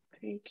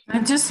 Thank you. I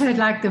just heard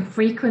like the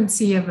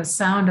frequency of a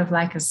sound of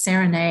like a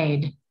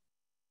serenade.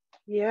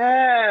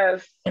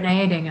 Yes.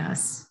 Serenading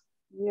us.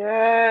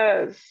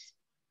 Yes.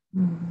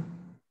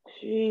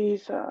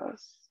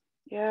 Jesus.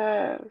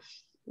 Yes.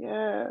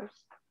 Yes.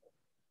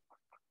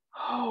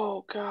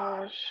 Oh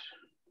gosh.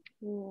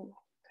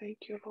 Thank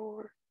you,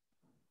 Lord.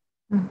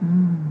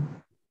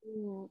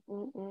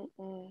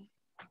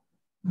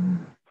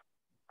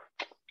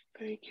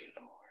 Thank you,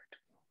 Lord.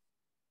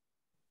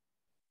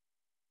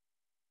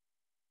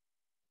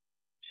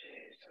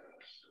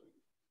 Jesus.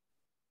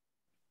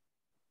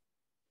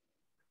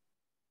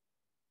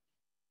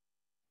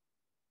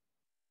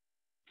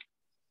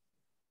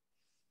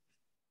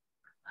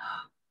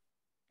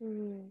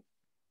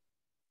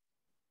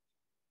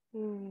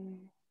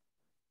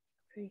 Thank you,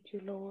 Lord. Thank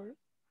you, Lord.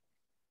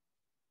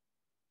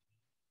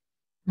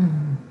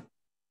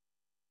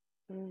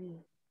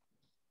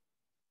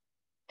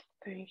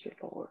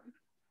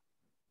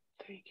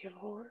 Thank you,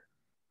 Lord.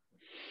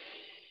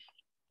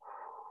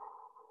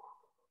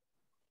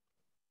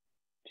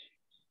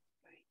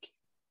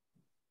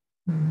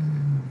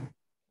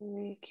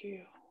 Thank you. Thank you.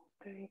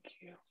 Thank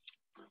you.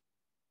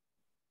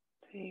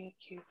 Thank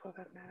you for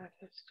the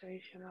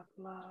manifestation of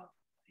love.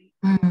 Thank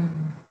you.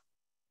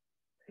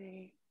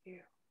 Thank you.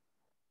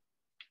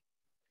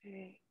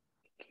 Thank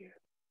you.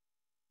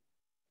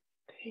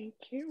 Thank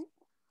you.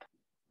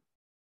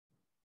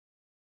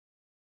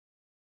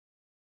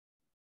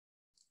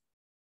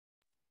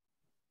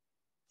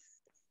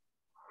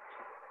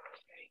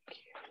 Thank you.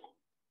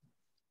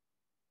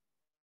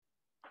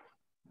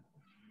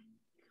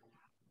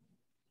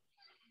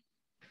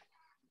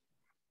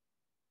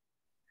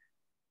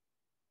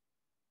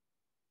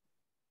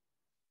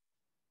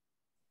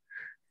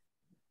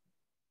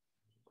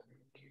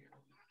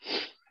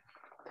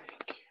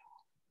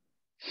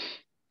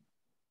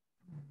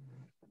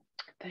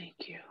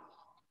 Thank you.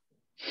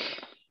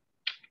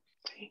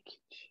 Thank you,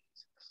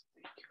 Jesus.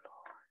 Thank you,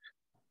 Lord.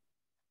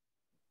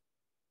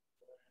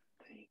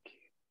 Thank you.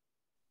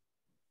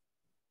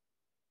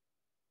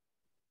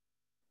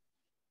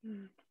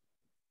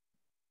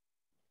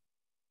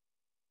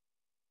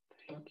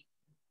 Thank you.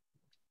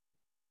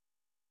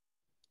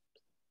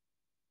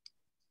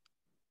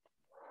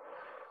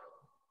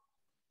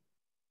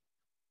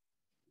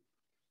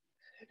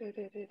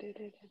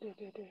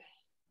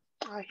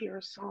 I hear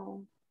a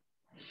song.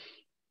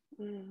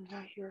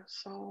 I hear a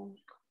song.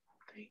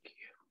 Thank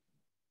you.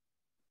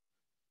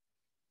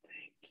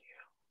 Thank you.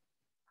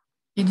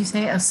 Did you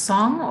say a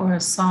song or a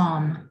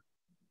psalm?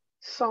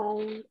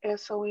 Song,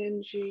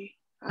 S-O-N-G.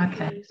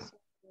 Okay.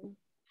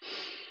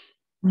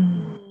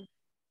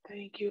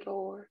 Thank you,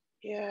 Lord.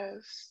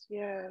 Yes,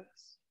 yes,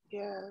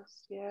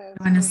 yes, yes.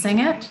 You want to sing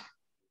it?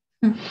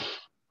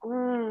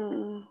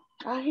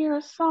 I hear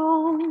a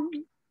song.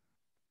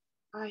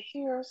 I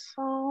hear a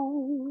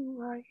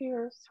song. I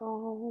hear a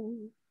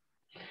song.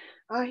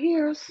 I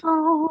hear a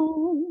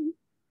song.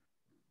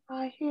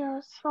 I hear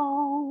a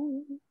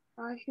song.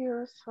 I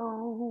hear a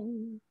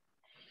song.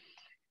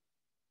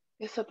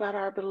 It's about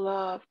our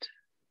beloved.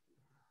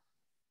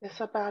 It's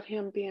about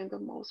him being the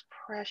most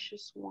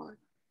precious one.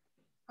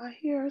 I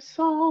hear a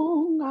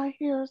song. I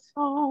hear a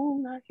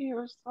song. I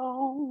hear a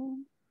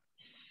song.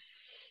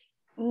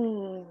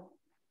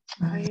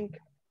 I ain't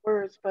got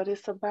words, but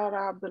it's about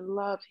our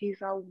beloved.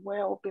 He's our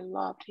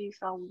well-beloved. He's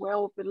our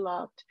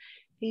well-beloved.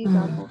 He's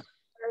our most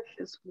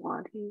precious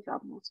one. He's our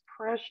most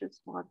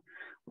precious one.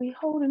 We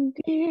hold him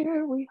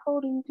dear. We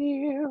hold him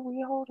dear.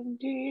 We hold him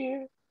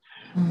dear.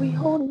 We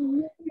hold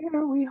him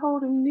near. We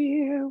hold him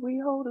near. We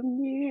hold him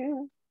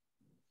near.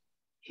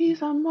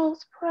 He's our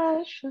most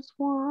precious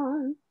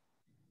one.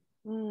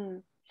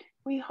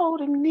 We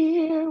hold him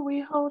near.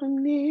 We hold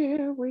him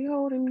near. We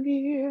hold him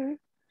near.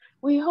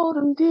 We hold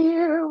him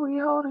dear, we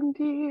hold him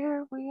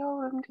dear, we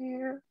hold him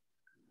dear.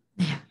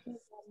 He's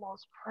our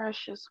most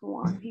precious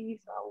one.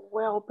 He's our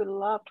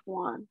well-beloved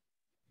one.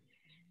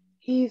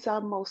 He's our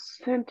most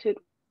scented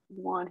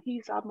one.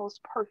 He's our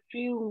most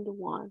perfumed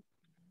one.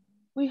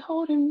 We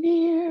hold him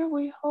near,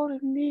 we hold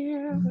him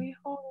near, we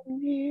hold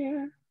him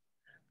near.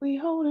 We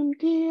hold him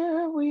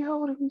dear, we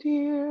hold him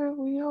dear,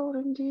 we hold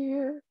him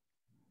dear.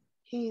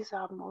 He's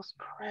our most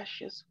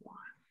precious one.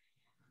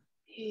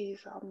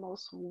 He's our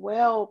most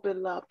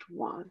well-beloved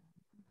one.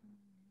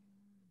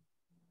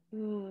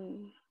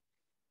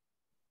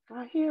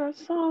 I hear a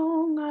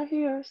song, I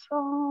hear a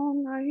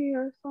song, I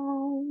hear a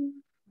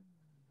song.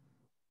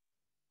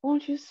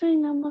 Won't you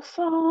sing him a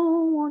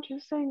song? Won't you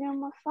sing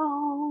him a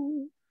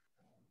song?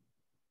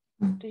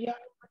 Do you have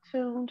a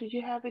tune? Do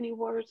you have any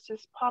words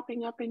that's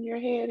popping up in your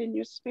head, in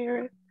your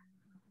spirit?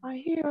 I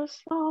hear a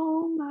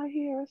song, I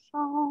hear a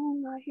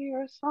song, I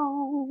hear a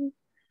song.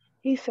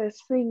 He says,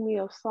 sing me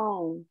a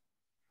song.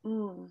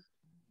 Sing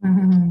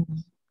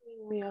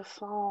me a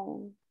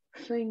song.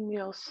 Sing me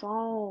a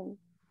song.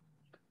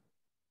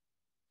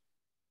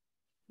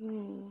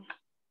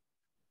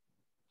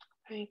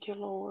 Thank you,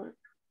 Lord.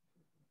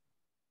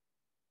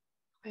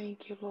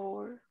 Thank you,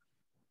 Lord.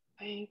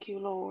 Thank you,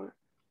 Lord.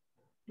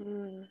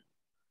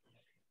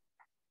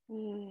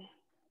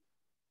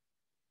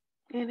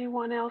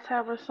 Anyone else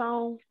have a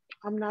song?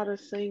 I'm not a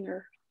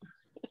singer.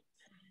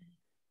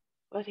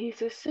 But he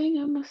says, sing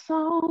him a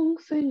song,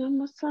 sing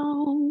him a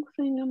song,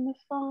 sing him a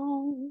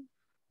song.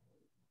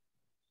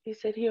 He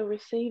said he'll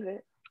receive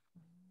it.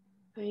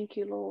 Thank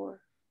you, Lord.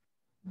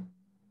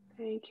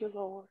 Thank you,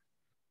 Lord.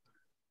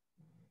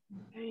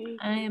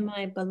 Thank I am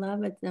my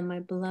beloved's and my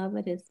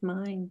beloved is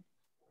mine.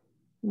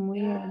 And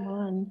we are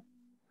one.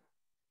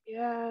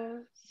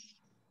 Yes.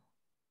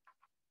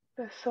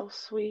 That's so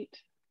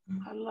sweet.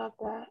 I love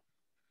that.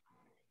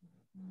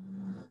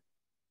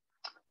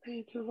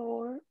 Thank you,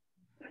 Lord.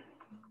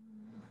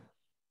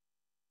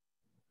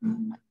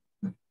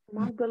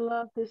 My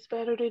beloved is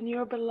better than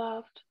your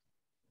beloved.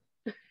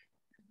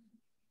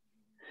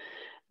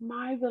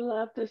 My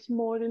beloved is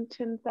more than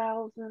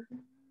 10,000.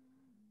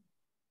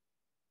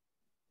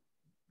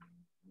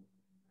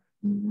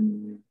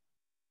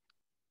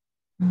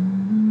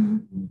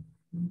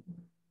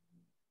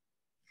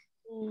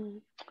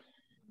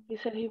 He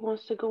said he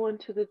wants to go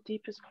into the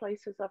deepest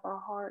places of our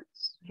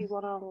hearts. He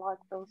wants to unlock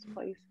those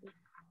places.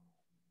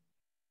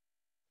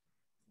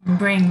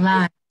 Bring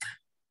life.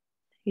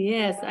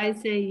 Yes, I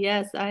say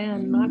yes. I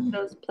unlock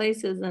those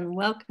places and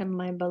welcome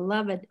my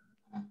beloved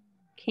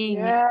King.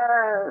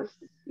 Yes,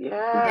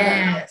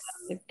 yes.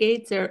 The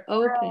gates are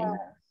open.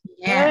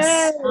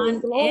 Yes.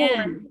 On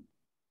in.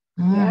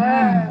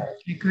 Yes.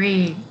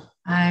 Agreed.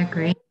 I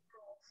agree.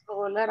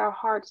 Lord, let our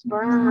hearts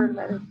burn.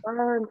 Let it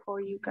burn for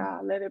you,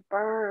 God. Let it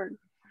burn.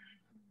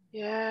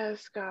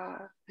 Yes,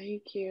 God.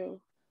 Thank you.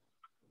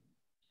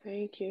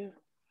 Thank you.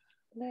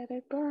 Let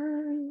it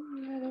burn.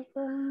 Let it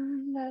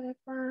burn. Let it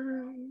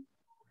burn.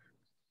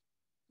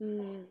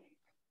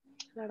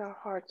 Let our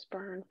hearts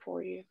burn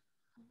for you.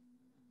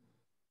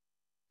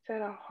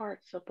 Set our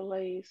hearts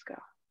ablaze,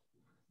 God.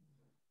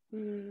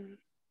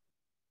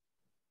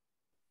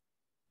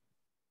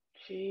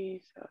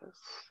 Jesus.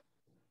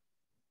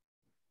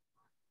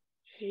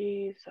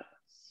 Jesus.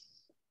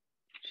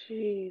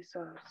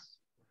 Jesus.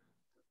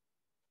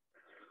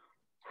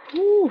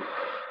 Whew.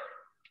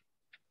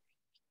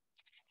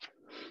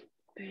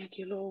 Thank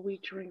you, Lord. We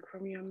drink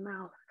from your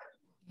mouth.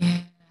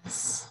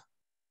 Yes.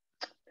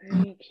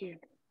 Thank you.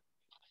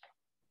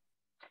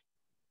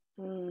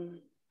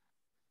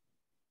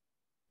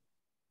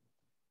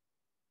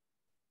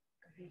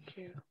 Thank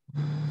you.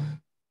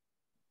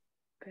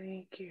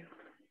 Thank you.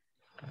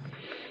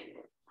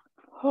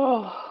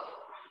 Oh.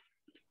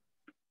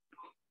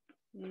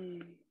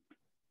 Mm.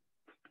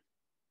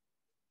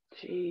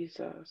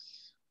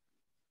 Jesus.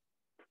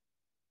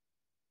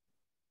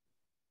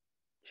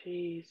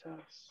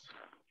 Jesus.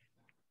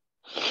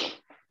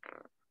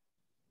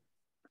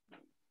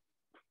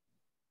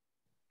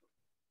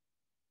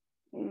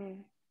 Mm.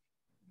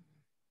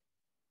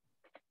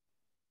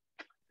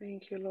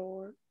 Thank you,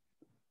 Lord.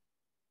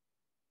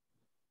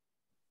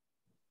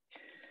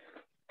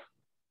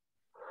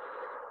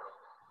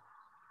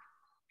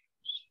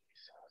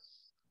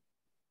 Jesus.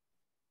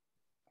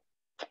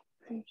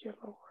 Thank you,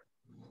 Lord.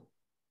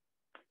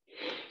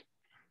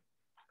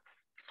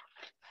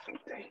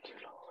 Thank you,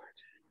 Lord.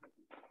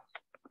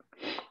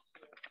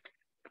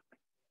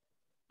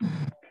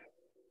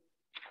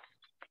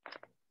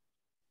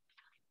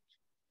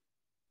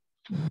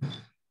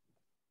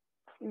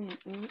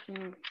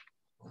 Mm-mm-mm.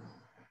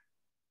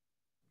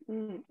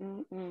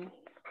 Mm-mm-mm.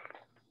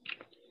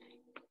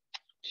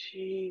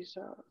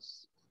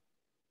 Jesus.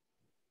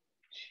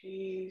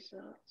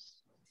 Jesus.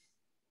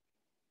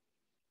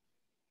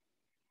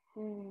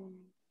 Mm.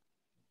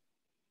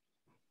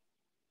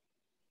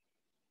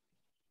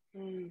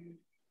 Mm.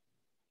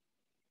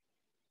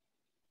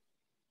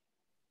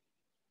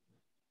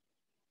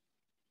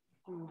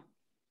 Mm.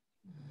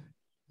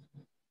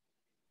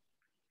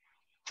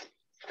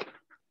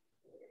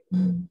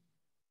 Mm.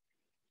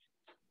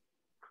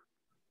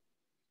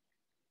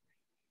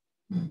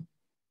 Mm.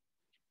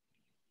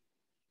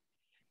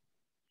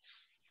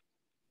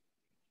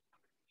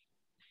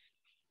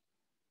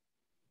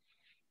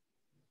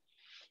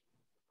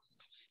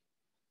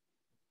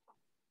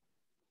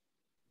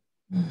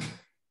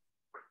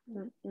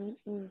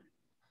 Mm-mm-mm.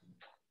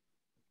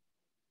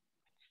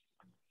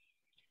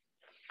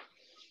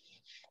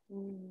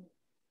 Mm.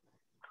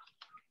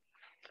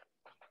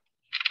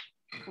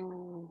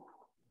 Mm.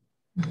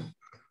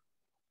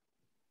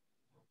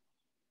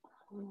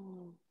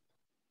 Mm.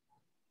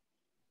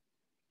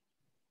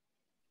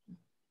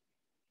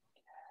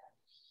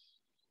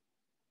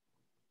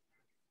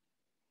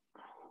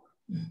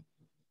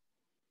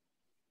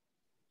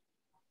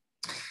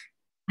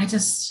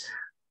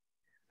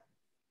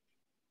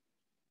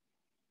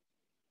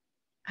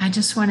 I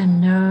just want to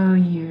know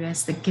you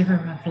as the giver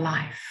of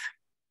life,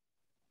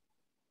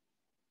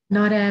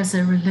 not as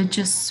a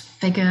religious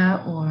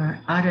figure or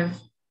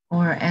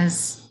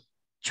as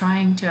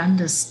trying to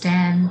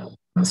understand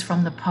things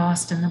from the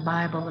past in the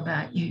Bible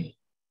about you.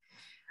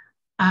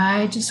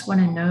 I just want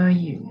to know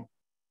you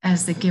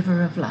as the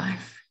giver of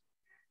life.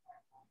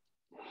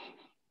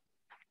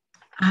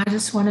 I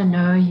just want to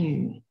know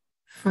you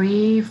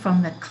free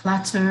from the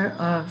clutter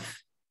of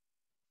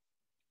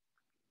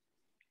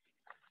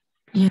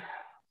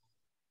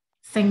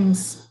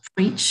things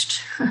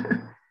preached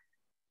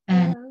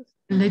and Yes.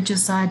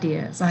 religious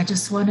ideas. I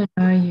just want to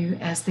know you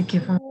as the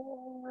giver.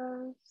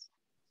 Yes.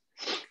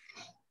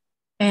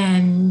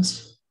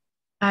 And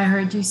I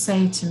heard you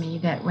say to me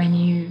that when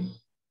you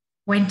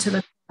went to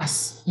the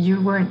cross, you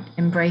weren't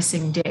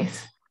embracing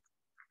death.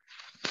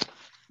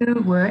 You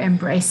were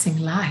embracing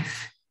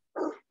life.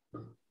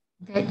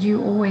 That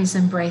you always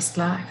embraced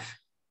life.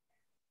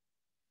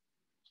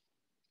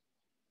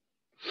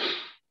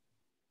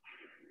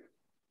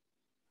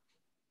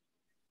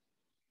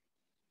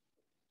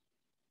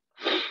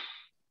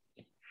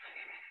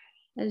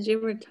 As you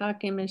were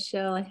talking,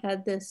 Michelle, I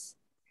had this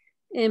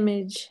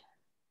image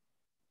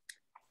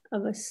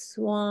of a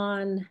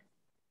swan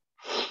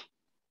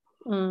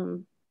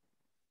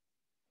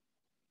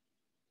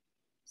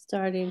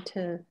starting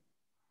to,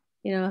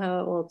 you know,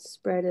 how it will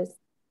spread its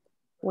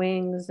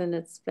wings and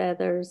its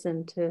feathers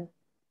and to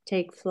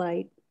take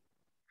flight.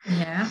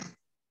 Yeah.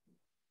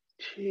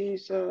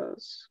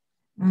 Jesus.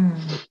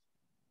 Mm.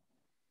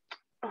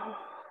 Oh.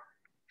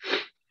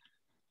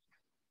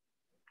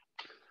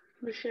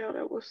 Michelle,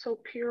 that was so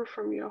pure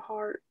from your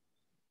heart.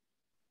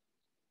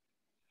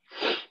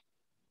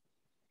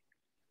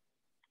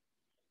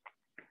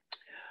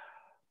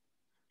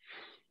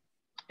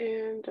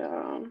 And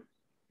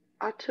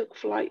I took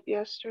flight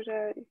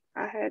yesterday.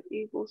 I had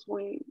eagle's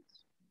wings.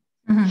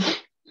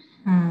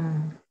 Mm-hmm.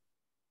 Mm.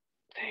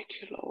 Thank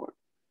you, Lord.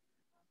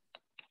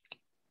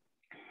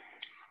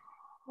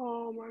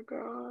 Oh my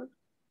God.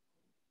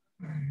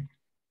 Mm.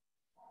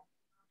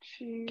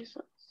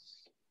 Jesus.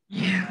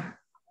 Yeah.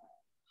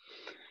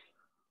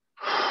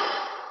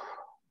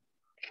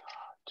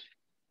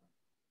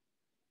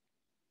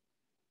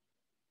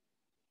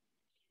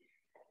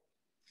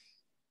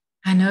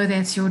 I know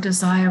that's your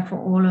desire for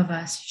all of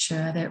us,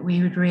 sure, that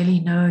we would really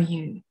know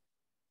you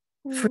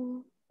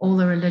through all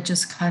the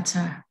religious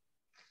clutter.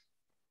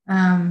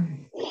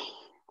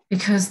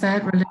 Because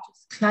that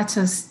religious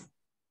clutter's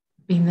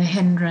been the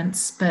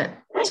hindrance, but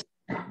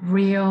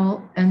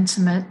real,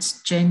 intimate,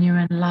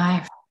 genuine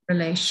life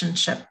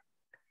relationship.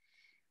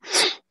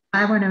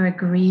 I want to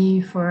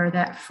agree for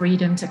that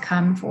freedom to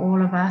come for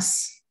all of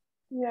us.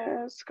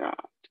 Yes, God.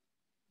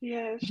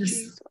 Yes,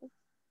 Jesus.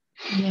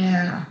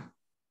 Yeah.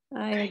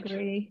 I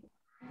agree.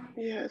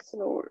 Yes,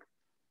 Lord.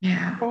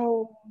 Yeah.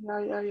 Oh,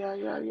 yeah.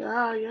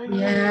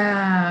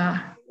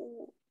 Yeah.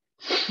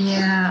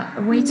 Yeah,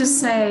 we just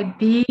say,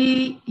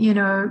 be,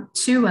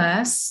 to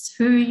us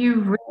who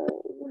you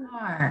really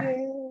are.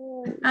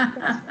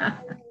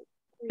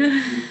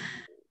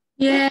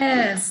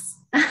 Yes.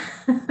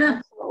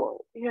 Yes,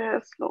 Lord.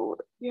 Yes, Lord.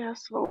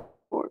 Yes, Lord.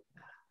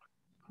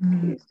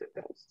 He's the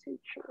best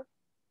teacher.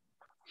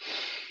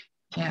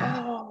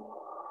 Yeah. Oh.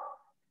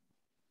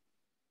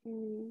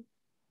 Mm.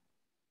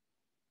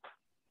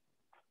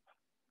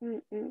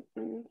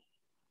 Mm-mm-mm.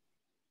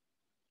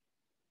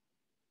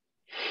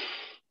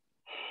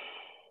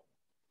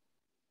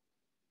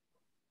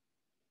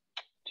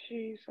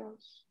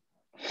 Jesus.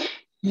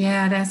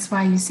 Yeah, that's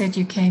why you said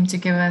you came to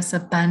give us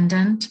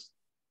abundant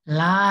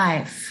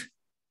life.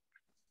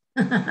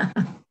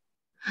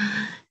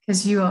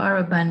 Because you are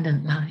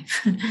abundant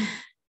life.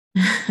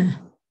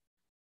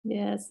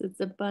 Yes, it's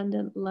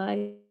abundant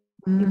life.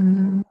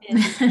 Mm.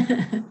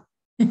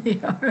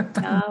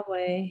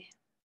 Yahweh,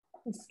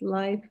 it's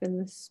life in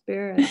the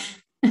spirit.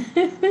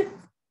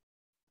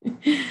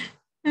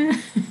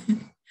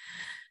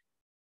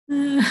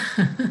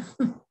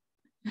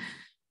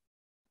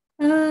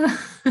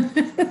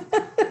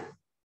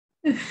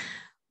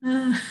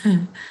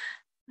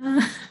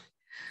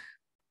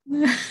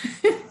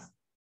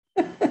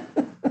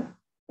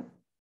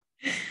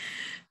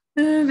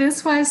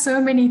 That's why so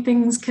many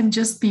things can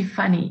just be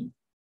funny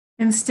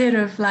instead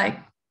of like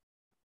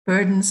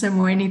burdensome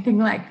or anything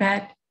like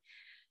that.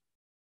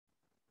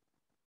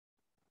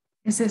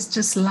 It's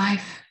just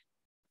life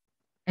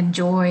and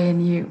joy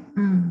in you.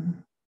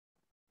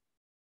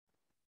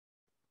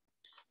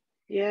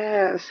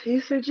 Yes, he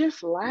said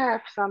just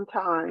laugh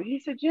sometime. He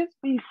said just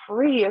be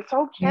free. It's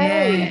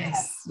okay.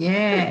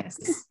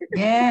 Yes.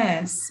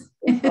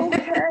 It's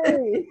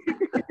okay.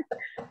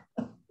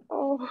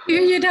 Oh.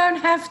 You don't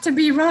have to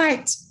be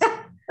right.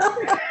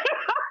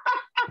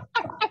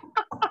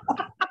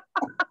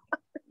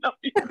 No,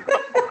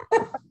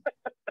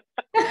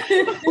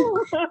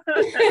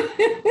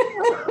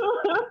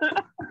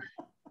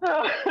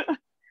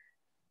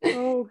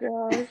 oh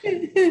gosh.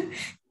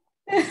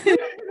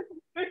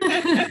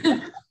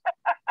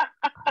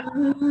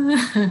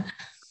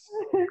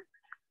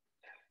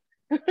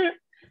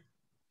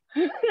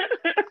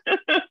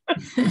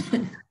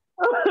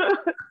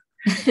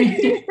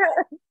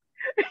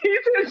 He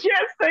said,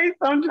 just say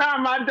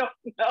sometime I don't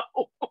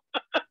know.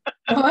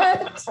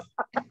 What?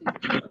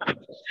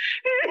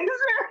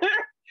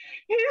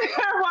 He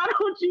said, why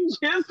don't you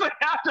just say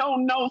I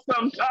don't know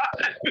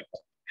sometimes?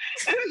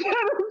 Instead of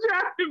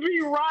trying to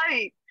be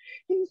right.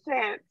 He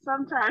said,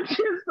 sometimes just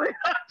say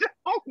I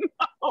don't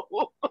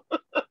know.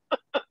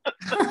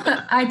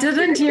 I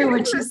didn't hear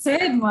what you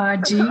said,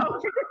 Margie.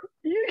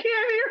 You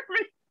can't hear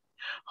me.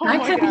 Oh I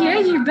can hear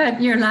you,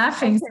 but you're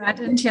laughing, so I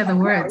didn't hear the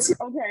words.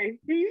 Okay.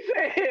 He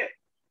said,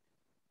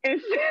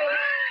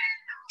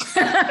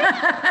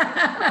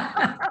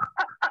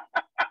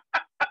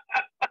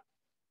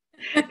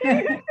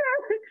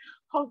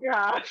 oh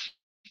gosh.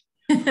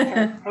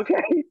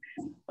 Okay.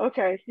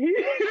 He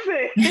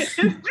said,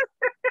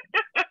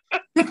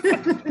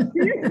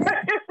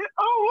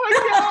 oh my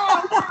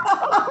God.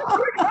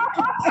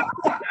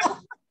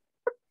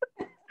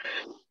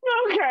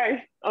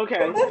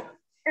 Okay.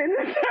 And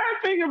the third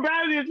thing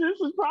about it is this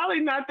is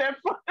probably not that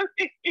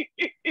funny.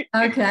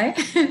 Okay.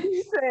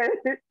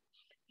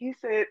 He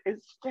said,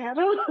 instead of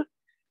oh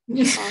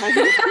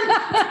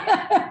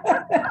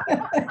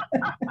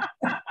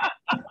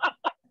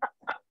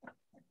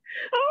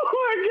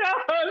my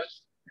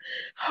gosh.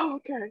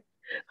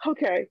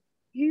 Okay.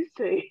 He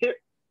said,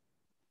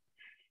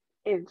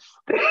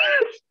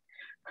 instead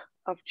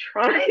of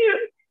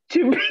trying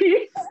to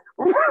be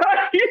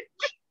right,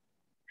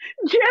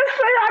 just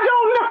say I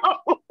don't know.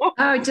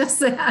 Oh, just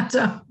say I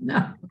don't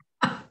know.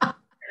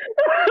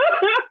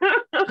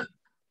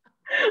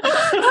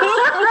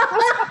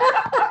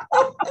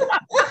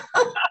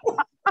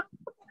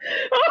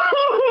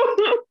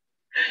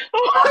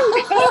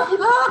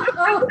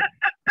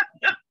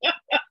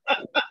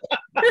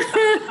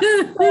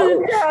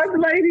 Oh gosh,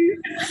 ladies.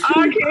 I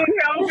can't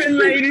help it,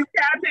 ladies.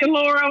 Captain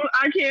Laura,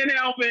 I can't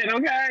help it,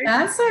 okay?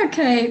 That's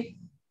okay.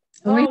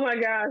 Oh my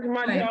gosh,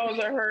 my jaws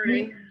are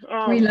hurting.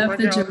 We love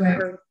the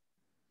joy.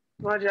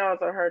 My jaws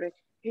are hurting.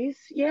 He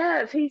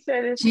said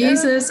it's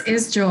Jesus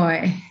is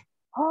joy.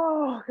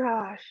 Oh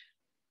gosh.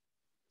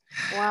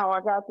 Wow,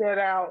 I got that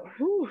out.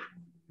 Whew.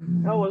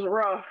 That was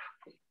rough.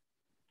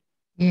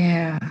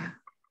 Yeah.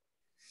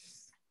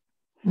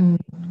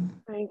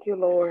 Thank you,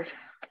 Lord.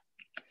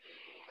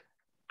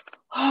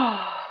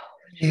 Oh,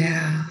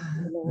 yeah.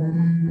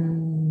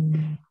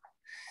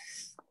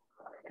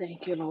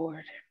 Thank you,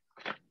 Lord.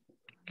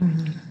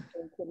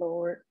 Thank you,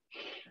 Lord.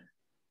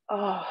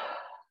 Oh,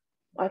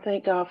 I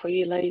thank God for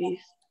you,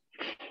 ladies.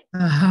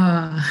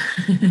 Oh.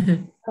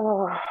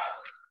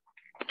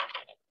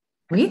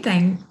 We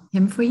thank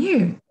him for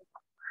you.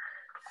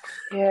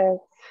 Yes.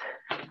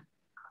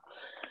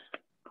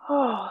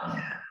 Oh.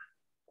 Yeah.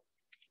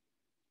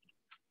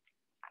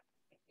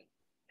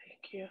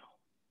 Thank you.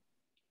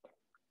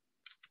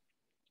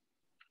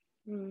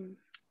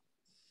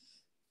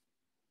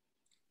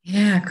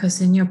 Yeah,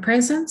 because in your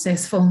presence,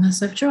 there's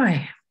fullness of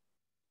joy.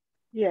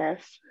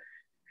 Yes.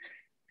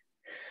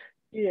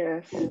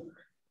 Yes.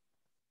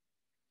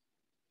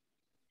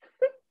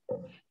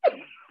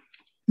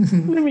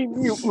 Let me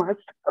mute myself.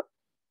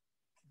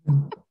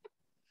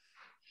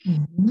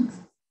 Mm-hmm.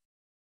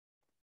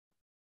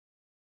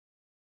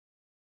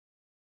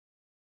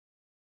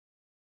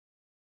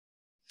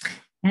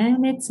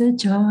 And it's a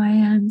joy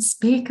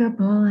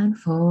unspeakable and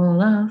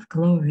full of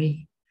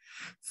glory,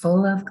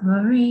 full of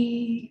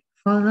glory,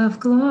 full of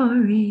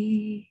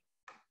glory.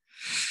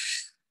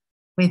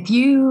 With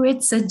you,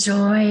 it's a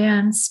joy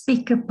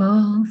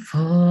unspeakable,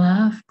 full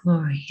of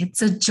glory.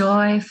 It's a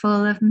joy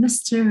full of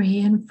mystery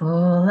and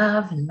full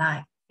of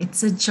light.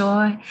 It's a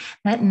joy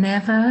that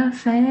never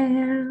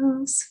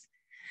fails.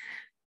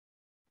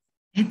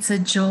 It's a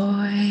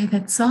joy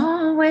that's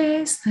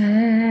always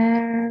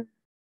there.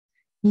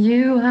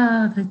 You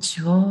are the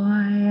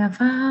joy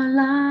of our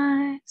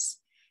lives.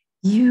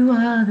 You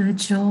are the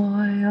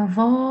joy of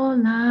all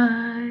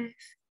life.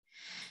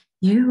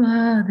 You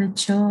are the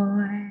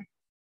joy,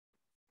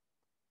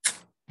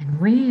 and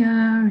we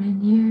are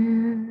in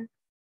you,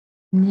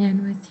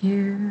 and with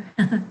you.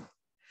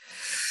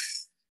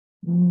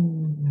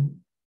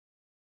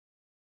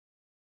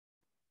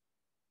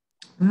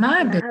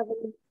 My bit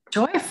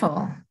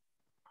joyful.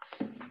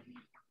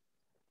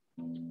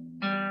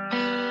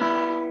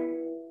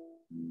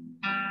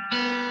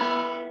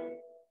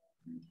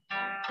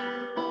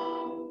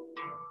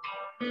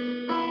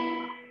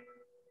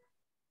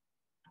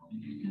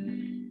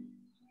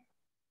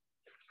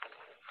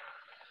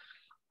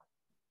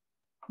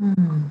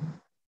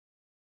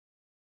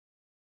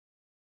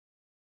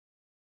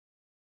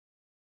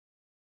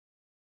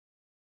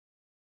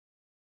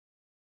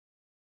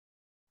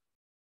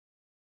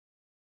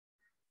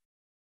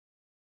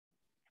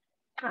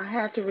 I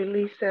had to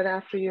release that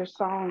after your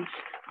song.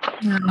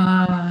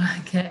 Oh,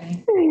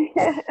 okay.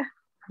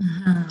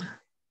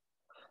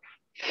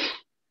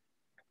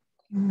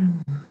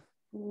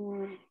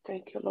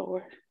 Thank you,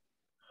 Lord.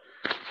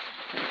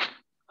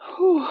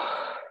 Whew.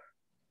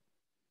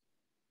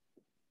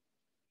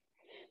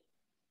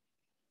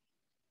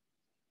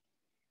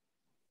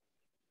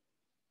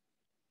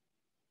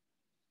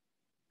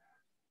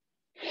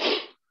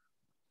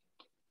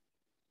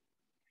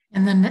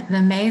 And the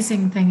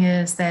amazing thing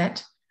is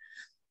that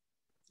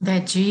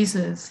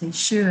Jesus,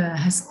 Yeshua,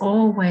 has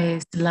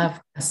always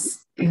loved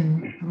us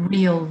in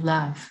real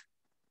love.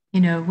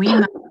 You know, we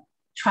might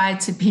try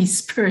to be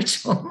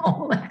spiritual and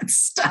all that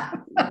stuff.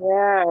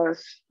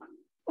 Yes.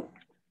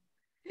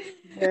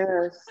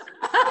 Yes.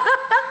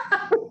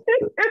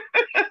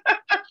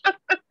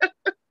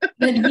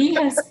 But he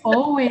has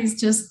always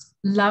just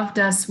loved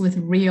us with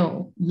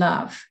real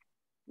love.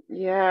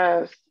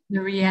 Yes.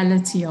 The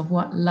reality of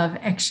what love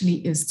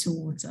actually is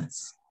towards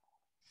us.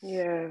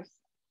 Yes.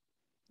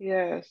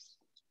 Yes.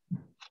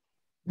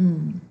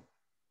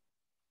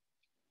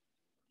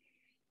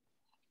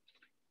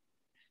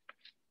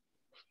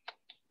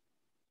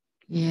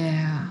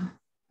 Yeah.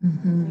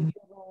 Thank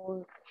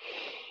you,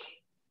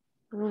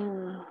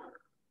 Lord.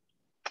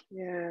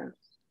 Yes.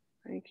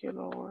 Thank you,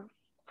 Lord.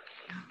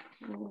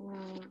 Thank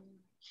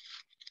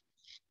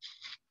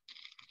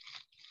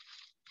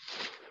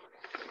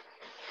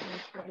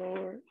you,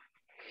 Lord.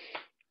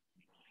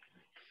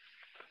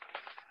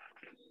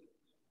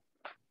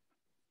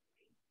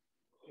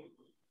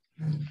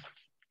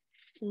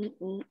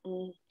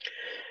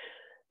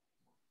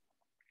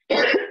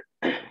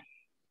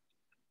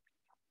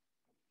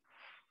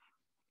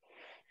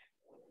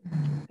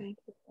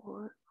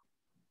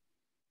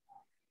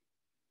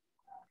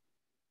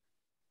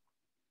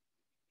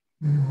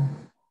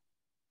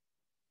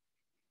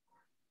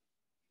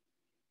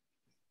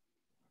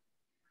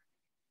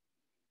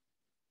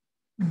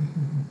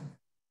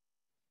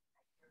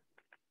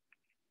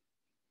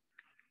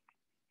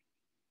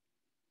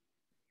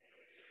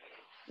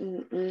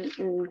 Thank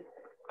you, Lord.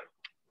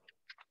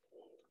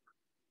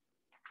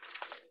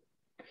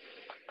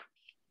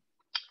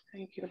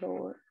 Thank you,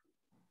 Lord.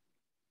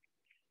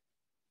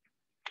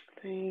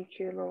 Thank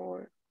you,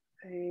 Lord.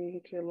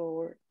 Thank you,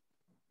 Lord.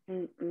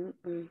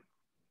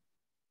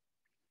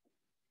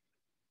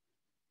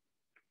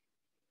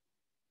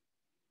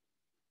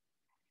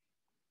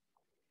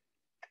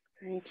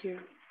 Thank you.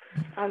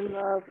 I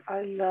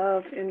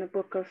love in the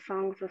book of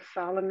Songs of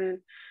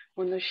Solomon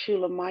when the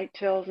Shulamite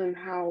tells him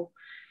how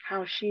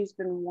she's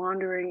been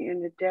wandering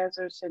in the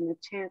deserts and the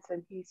tents,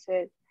 and he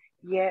said,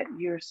 yet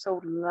you're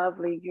so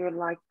lovely. You're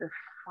like the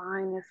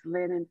finest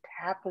linen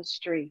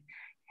tapestry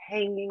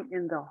hanging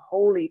in the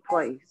holy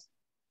place.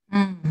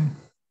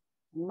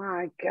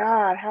 My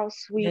God, how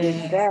sweet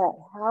is that?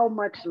 How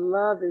much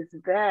love is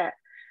that?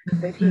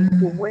 That he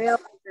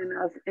dwells in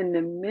us in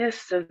the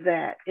midst of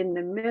that, in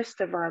the midst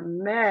of our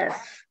mess.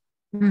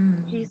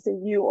 He said,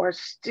 you are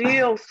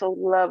still so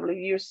lovely.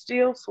 You're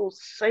still so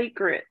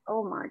sacred.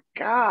 Oh my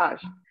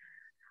gosh.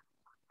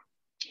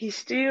 He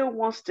still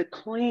wants to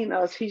clean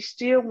us. He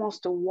still wants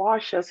to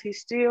wash us. He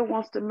still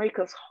wants to make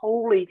us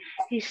holy.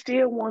 He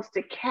still wants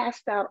to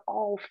cast out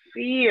all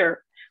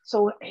fear.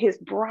 so his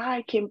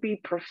bride can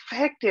be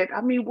perfected.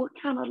 I mean, what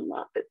kind of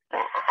love is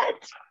that?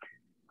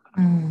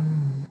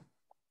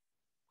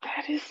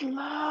 That is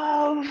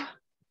love.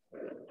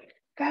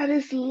 That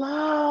is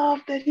love,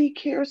 that he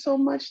cares so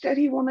much that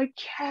he want to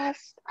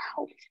cast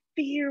out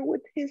fear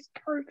with his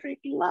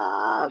perfect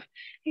love.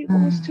 He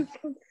wants to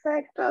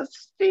perfect us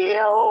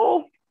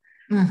still.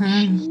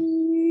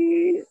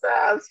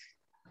 Jesus.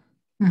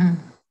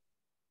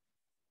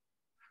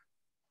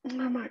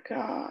 Oh my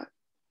God.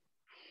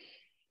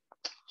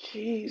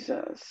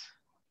 Jesus.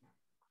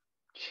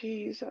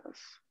 Jesus.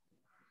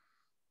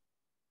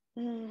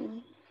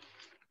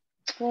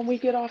 When we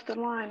get off the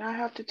line, I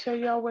have to tell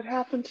y'all what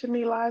happened to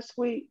me last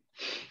week.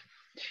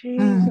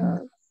 Jesus.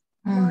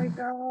 My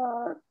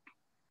God.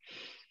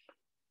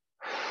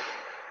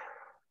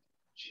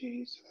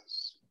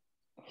 Jesus.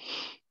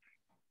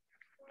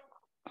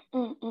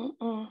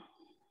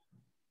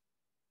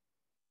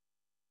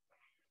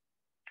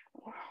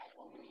 Wow.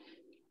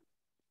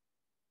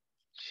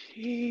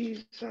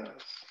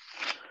 Jesus.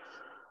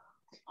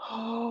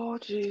 Oh,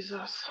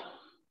 Jesus.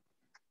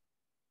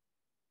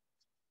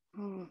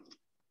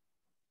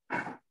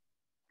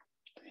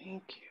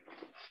 Thank you.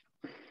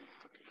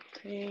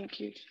 Thank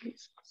you,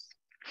 Jesus.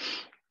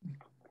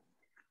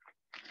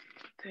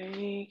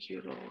 Thank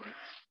you, Lord.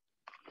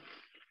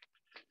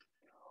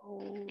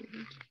 Holy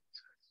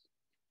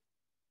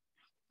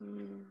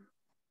Jesus.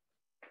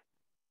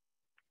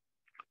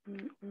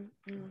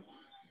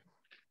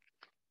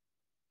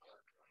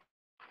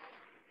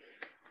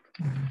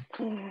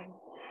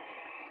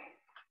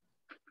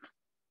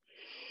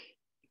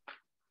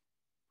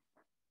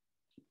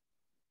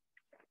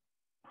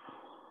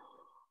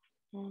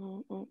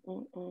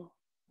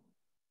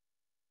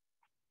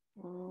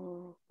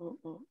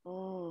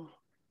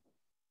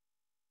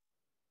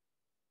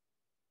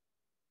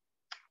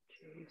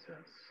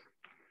 Jesus.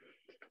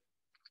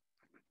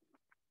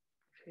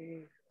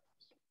 Jesus.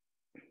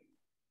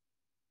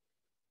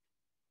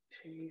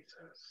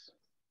 Jesus.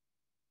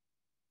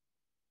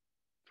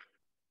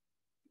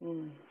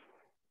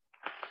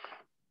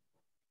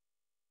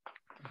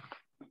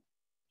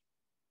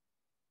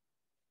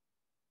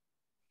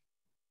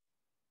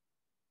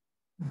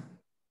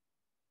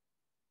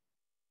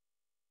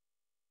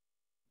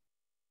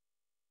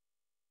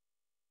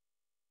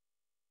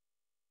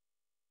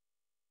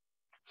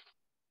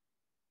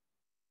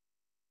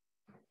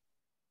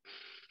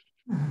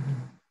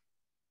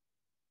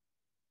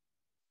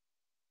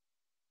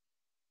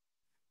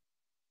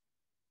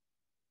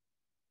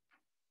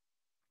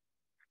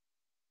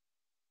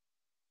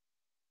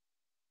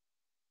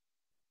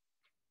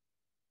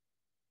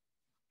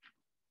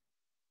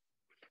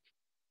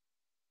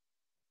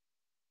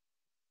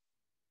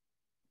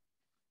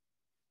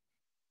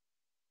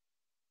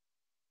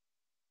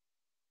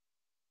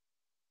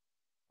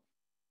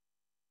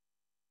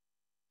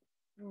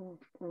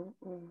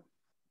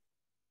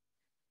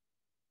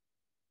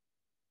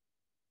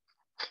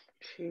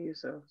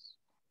 Jesus.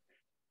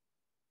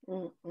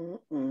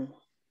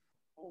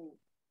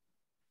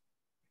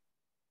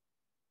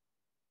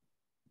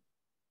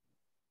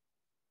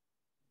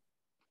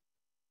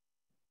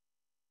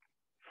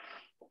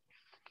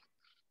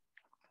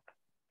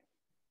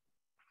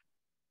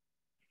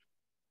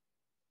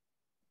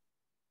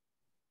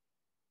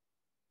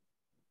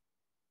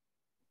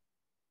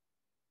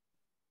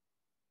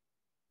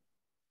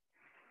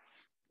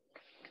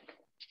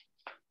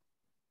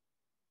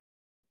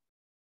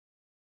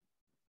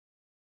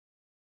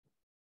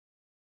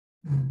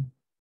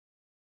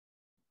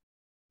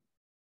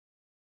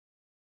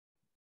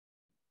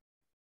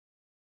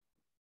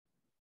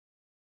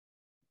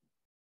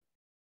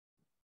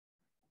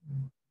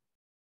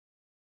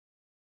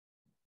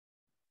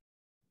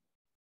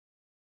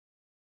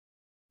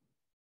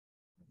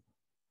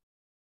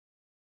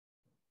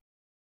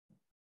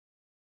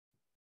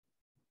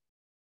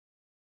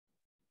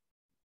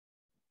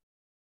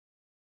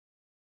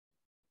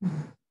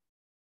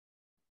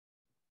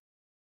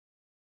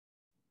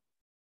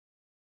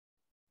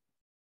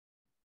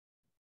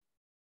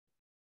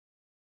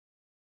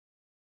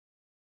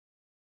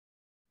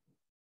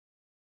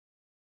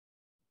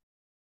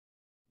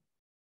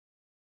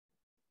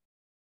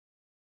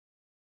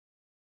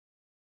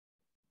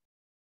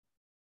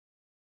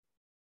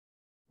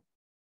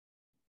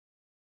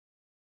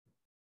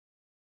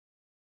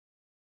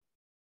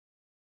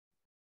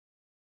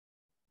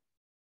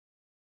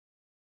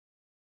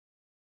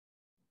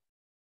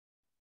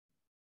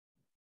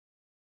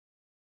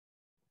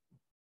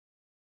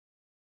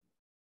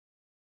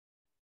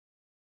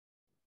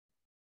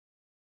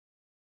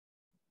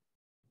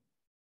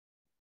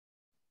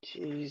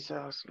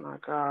 Jesus, my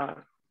God.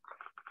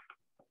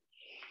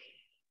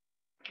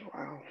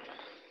 Wow.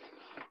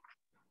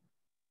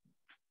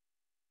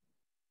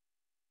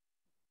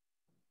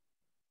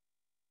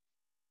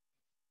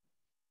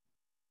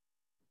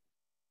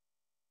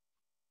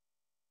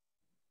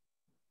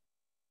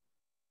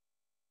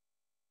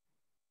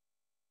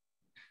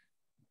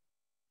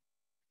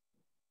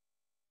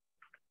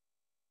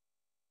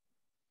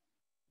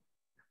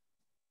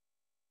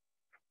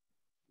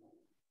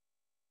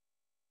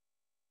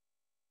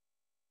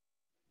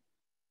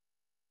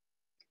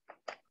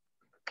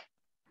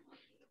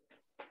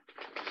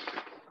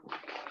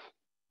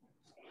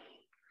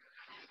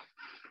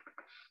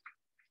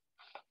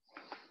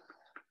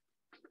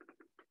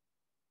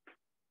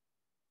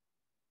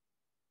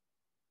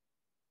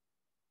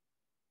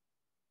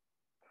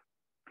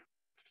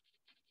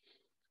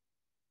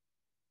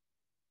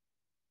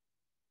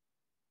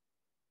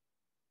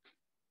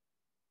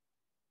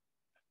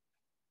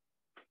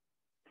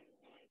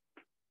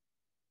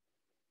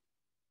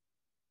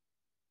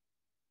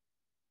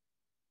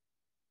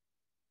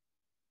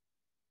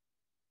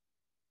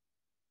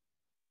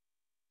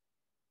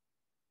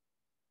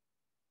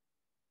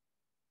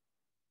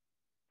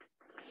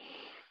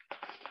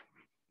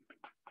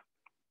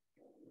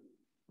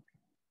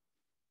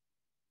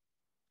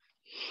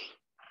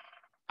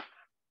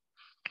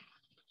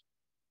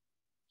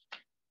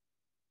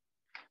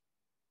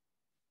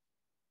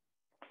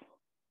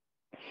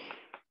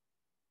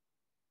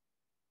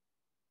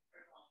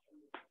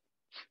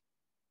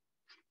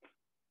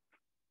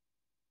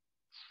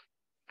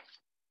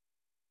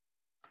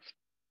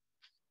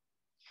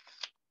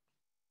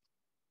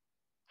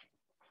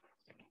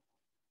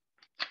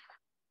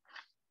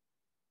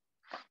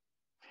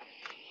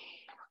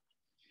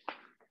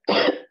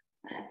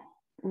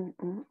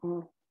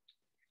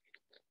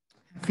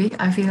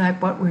 I feel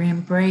like what we're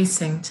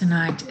embracing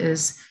tonight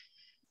is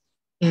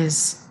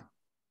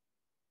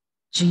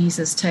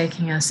Jesus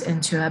taking us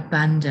into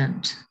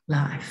abundant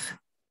life.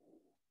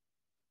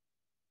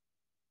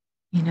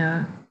 You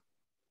know,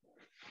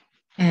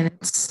 and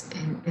it's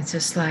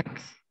just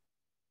like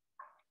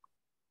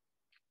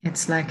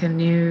it's like a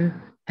new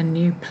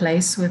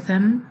place with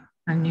him,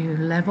 a new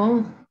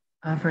level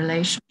of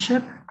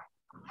relationship.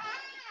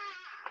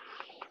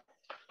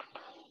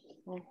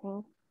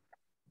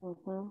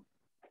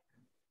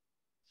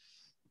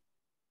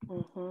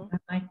 I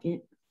like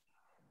it.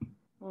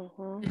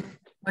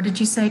 What did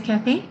you say,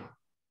 Kathy?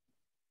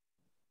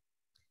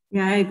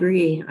 Yeah, I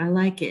agree. I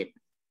like it.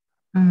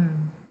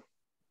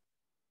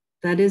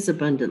 That is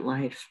abundant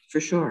life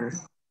for sure.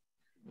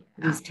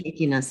 He's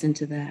taking us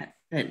into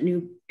that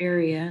new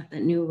area,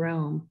 that new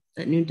realm,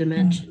 that new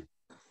dimension.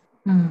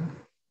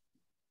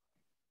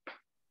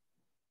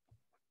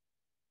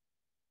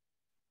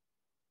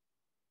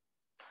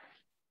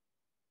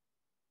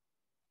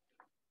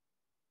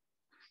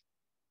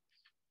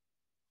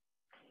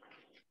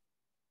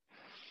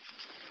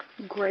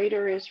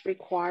 Greater is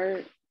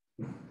required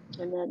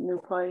in that new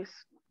place.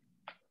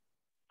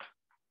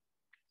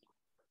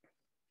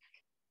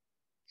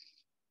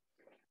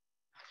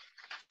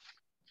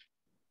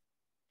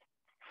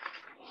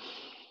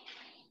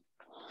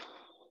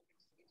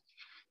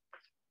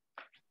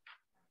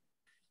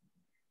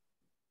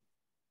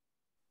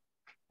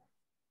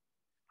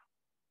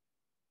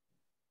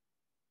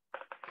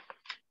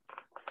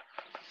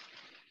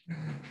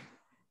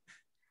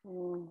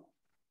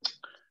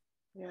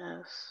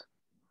 Yes.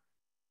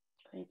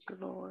 Thank you,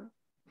 Lord.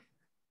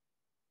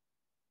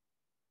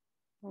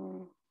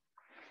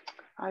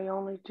 I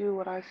only do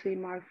what I see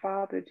my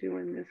Father do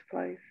in this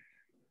place.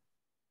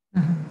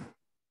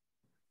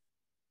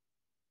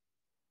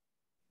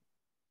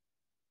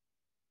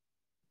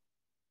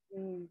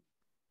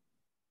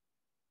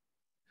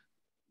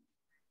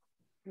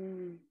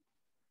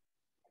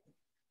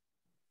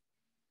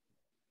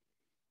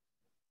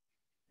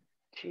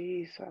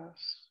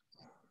 Jesus.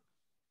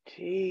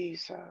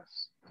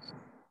 Jesus.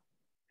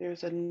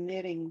 There's a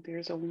knitting,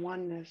 there's a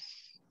oneness.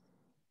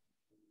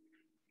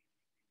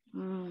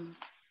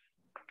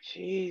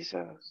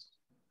 Jesus.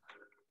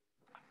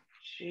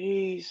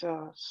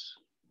 Jesus.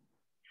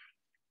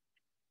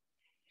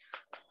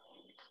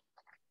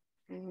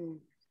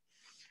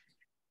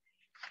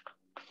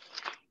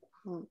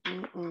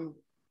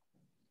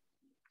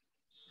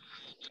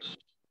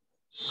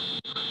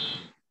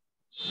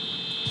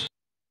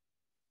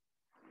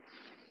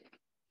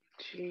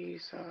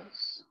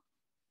 Jesus.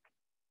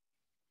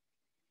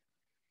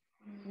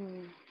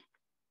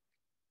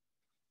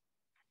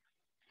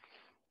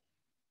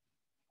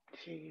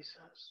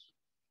 Jesus.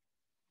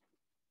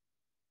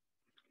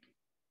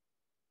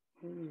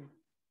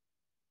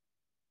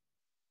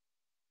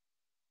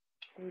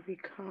 We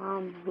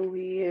become who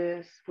he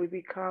is. We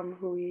become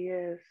who he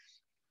is.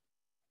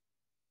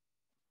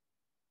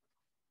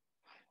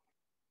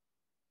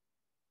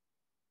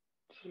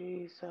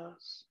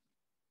 Jesus.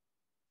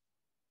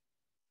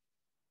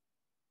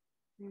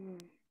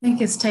 I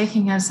think it's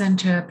taking us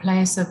into a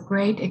place of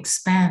great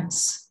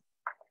expanse.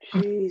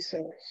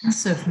 Jesus.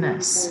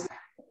 Expansiveness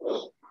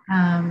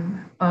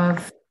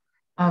of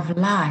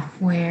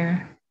life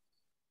where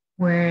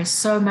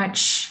so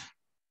much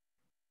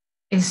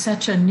is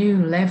such a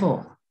new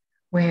level,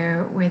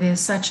 where there's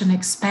such an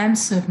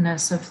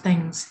expansiveness of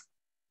things,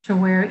 to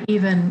where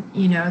even,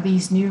 you know,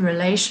 these new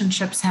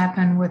relationships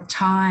happen with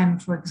time,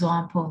 for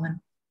example,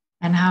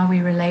 and how we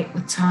relate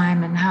with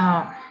time and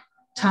how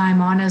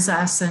time honors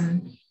us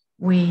and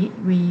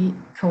we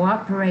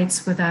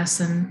cooperates with us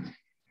and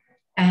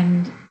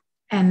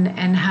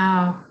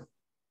how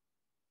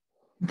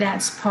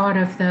that's part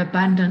of the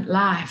abundant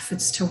life.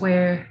 It's to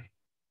where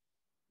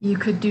you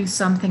could do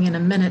something in a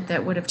minute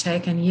that would have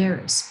taken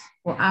years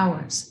or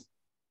hours.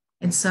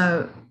 And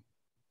so,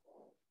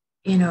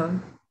 you know,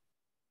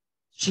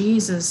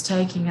 Jesus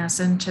taking us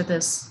into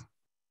this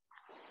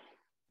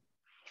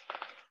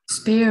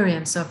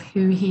experience of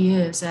who he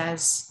is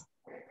as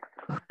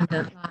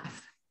abundant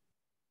life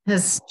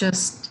is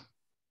just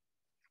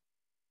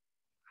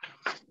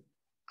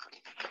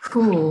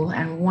cool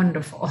and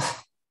wonderful.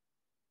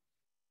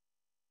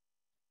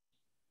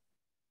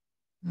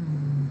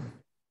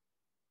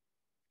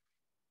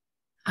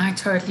 I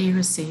totally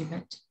receive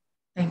it.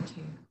 Thank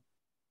you.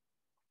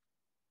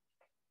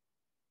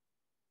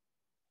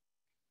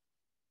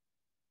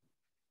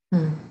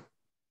 You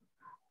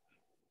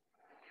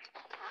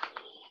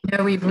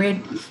know,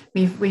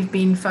 we've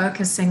been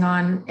focusing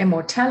on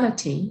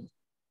immortality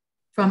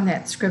from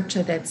that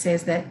scripture that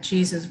says that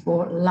Jesus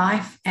brought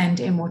life and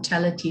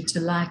immortality to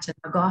light in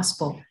the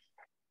gospel.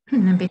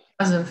 And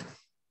because of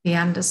the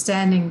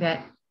understanding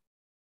that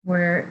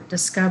we're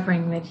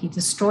discovering that he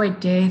destroyed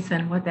death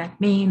and what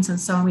that means, and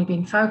so on, we've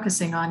been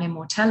focusing on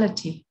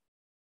immortality.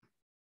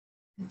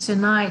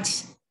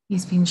 Tonight,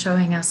 he's been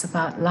showing us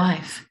about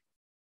life.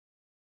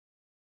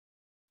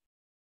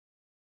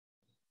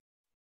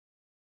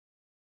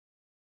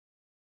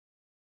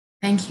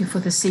 Thank you for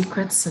the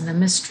secrets and the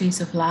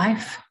mysteries of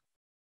life.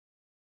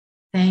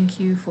 Thank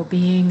you for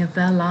being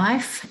the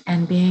life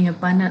and being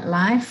abundant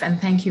life.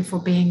 And thank you for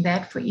being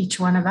that for each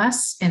one of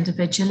us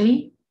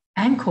individually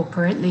and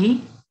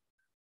corporately.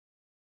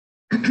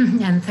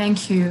 And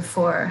thank you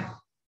for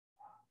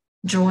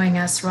drawing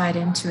us right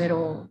into it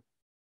all.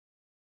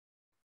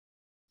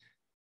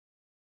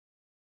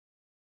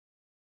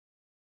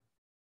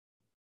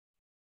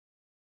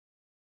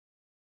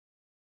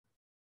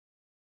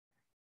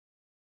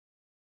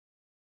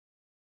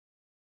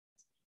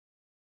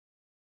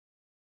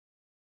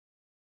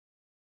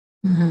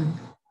 Mm-hmm.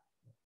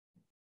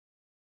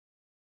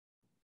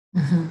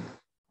 Mm-hmm.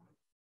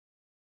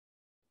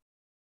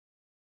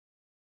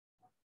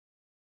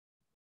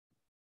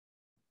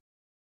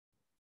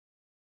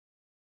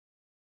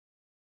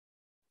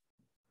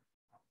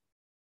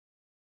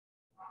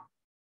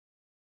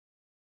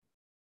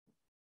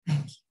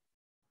 Thank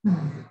you.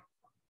 Mm-hmm.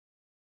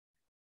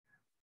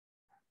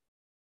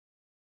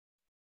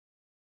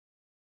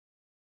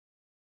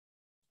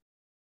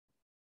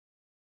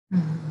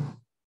 Mm-hmm.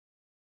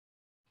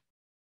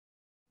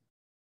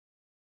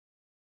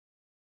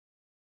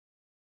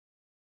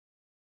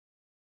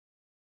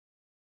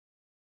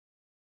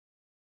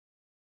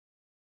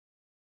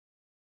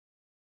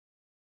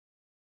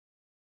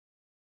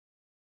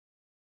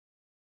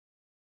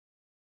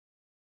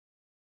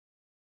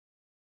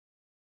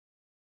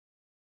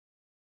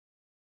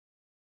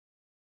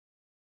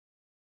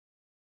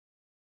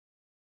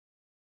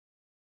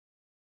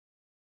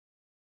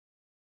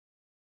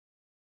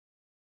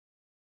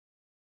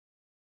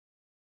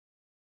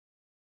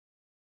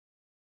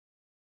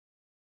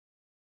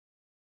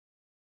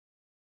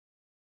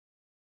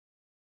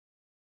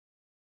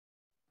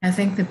 I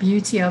think the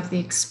beauty of the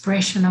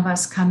expression of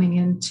us coming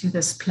into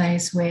this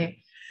place where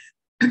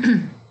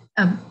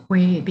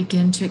we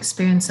begin to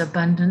experience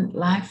abundant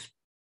life.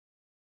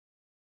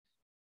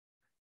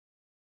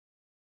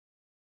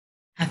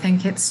 I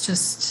think it's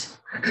just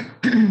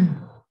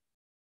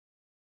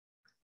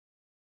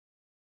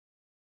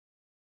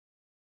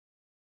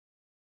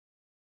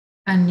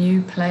a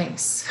new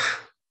place,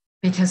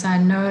 because I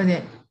know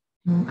that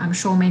I'm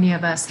sure many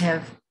of us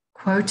have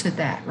quoted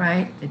that,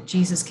 right? That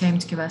Jesus came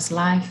to give us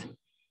life,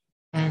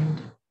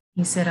 and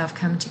he said, I've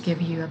come to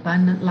give you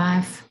abundant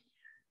life.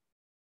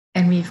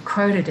 And we've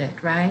quoted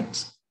it,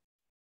 right?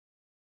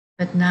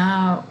 But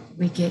now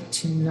we get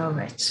to know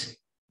it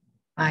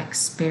by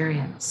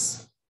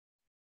experience.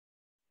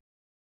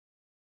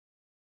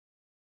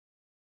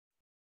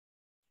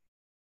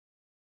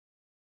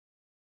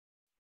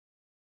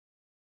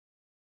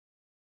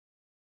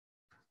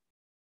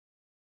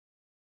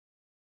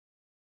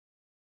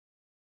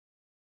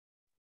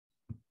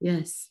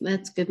 Yes,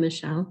 that's good,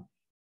 Michelle.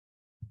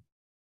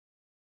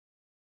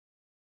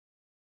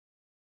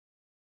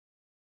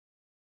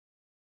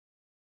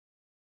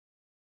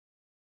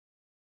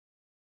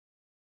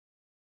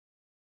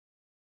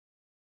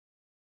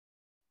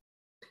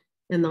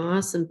 And the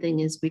awesome thing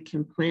is we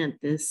can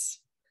plant this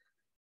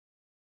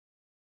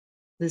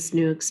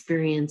new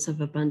experience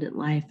of abundant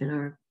life in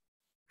our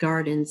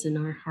gardens, in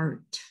our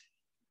heart.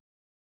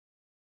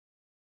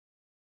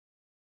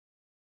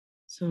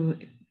 So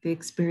the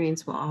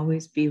experience will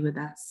always be with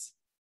us.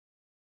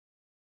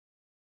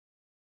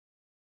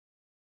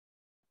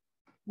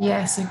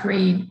 Yes,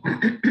 agreed.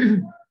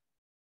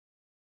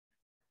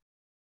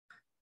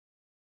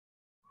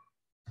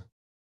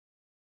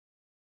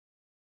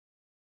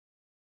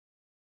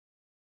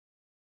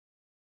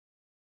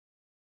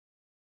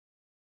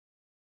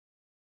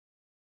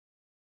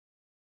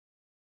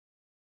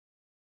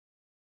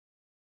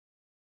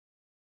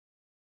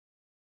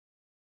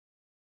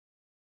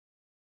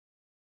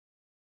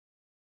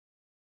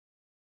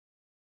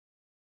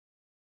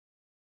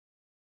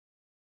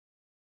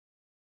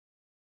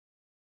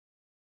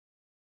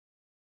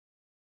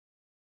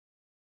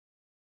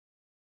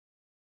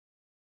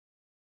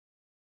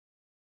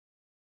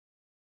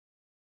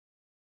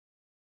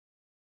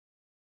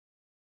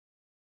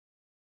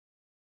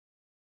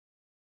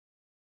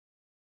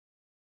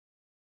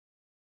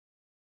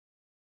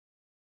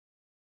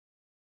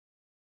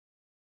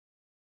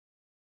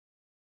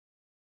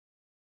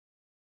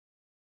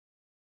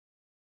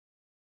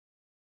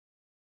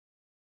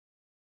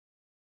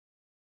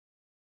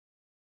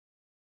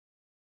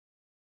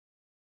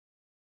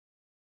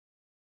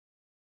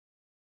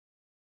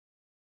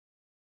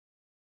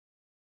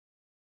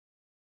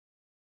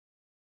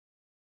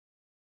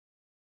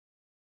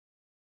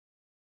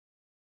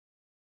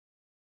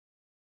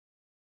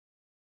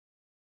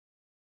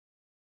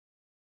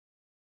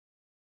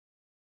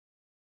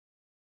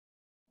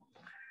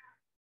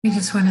 We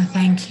just want to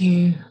thank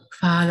you,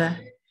 Father,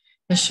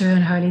 Yeshua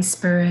and Holy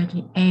Spirit,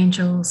 the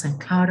angels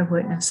and cloud of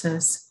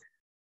witnesses,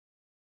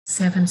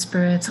 seven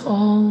spirits,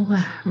 all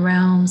the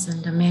realms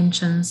and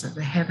dimensions of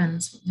the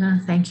heavens.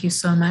 Thank you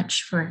so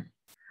much for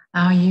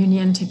our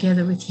union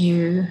together with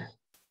you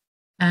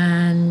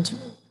and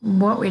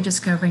what we're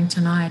discovering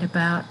tonight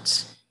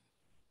about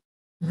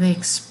the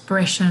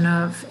expression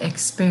of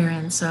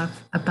experience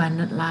of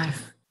abundant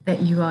life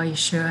that you are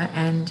Yeshua,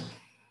 and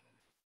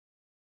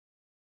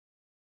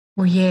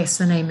well, yes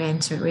and amen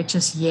to it. We're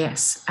just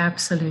yes,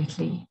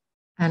 absolutely.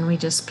 And we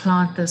just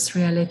plant this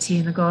reality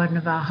in the garden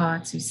of our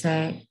hearts. We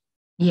say,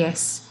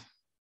 yes,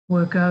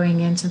 we're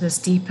going into this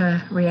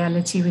deeper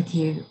reality with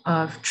you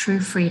of true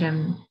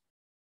freedom,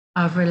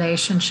 of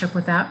relationship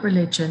without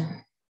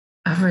religion,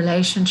 of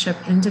relationship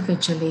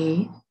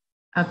individually,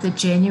 of the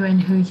genuine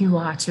who you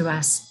are to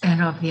us,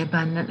 and of the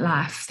abundant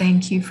life.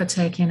 Thank you for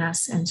taking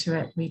us into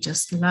it. We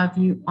just love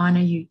you,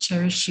 honor you,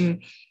 cherish you,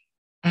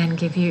 and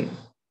give you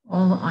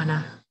all the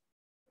honor.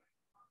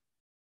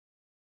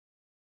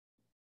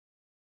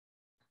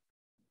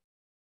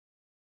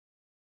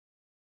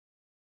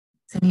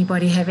 Does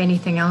anybody have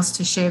anything else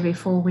to share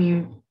before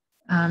we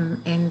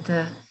end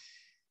the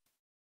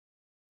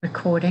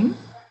recording?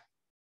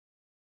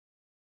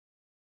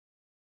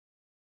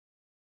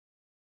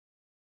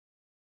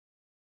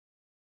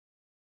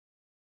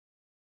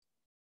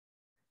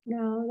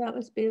 No, that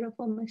was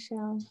beautiful,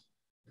 Michelle.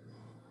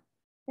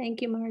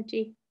 Thank you,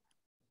 Margie.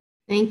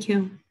 Thank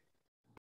you.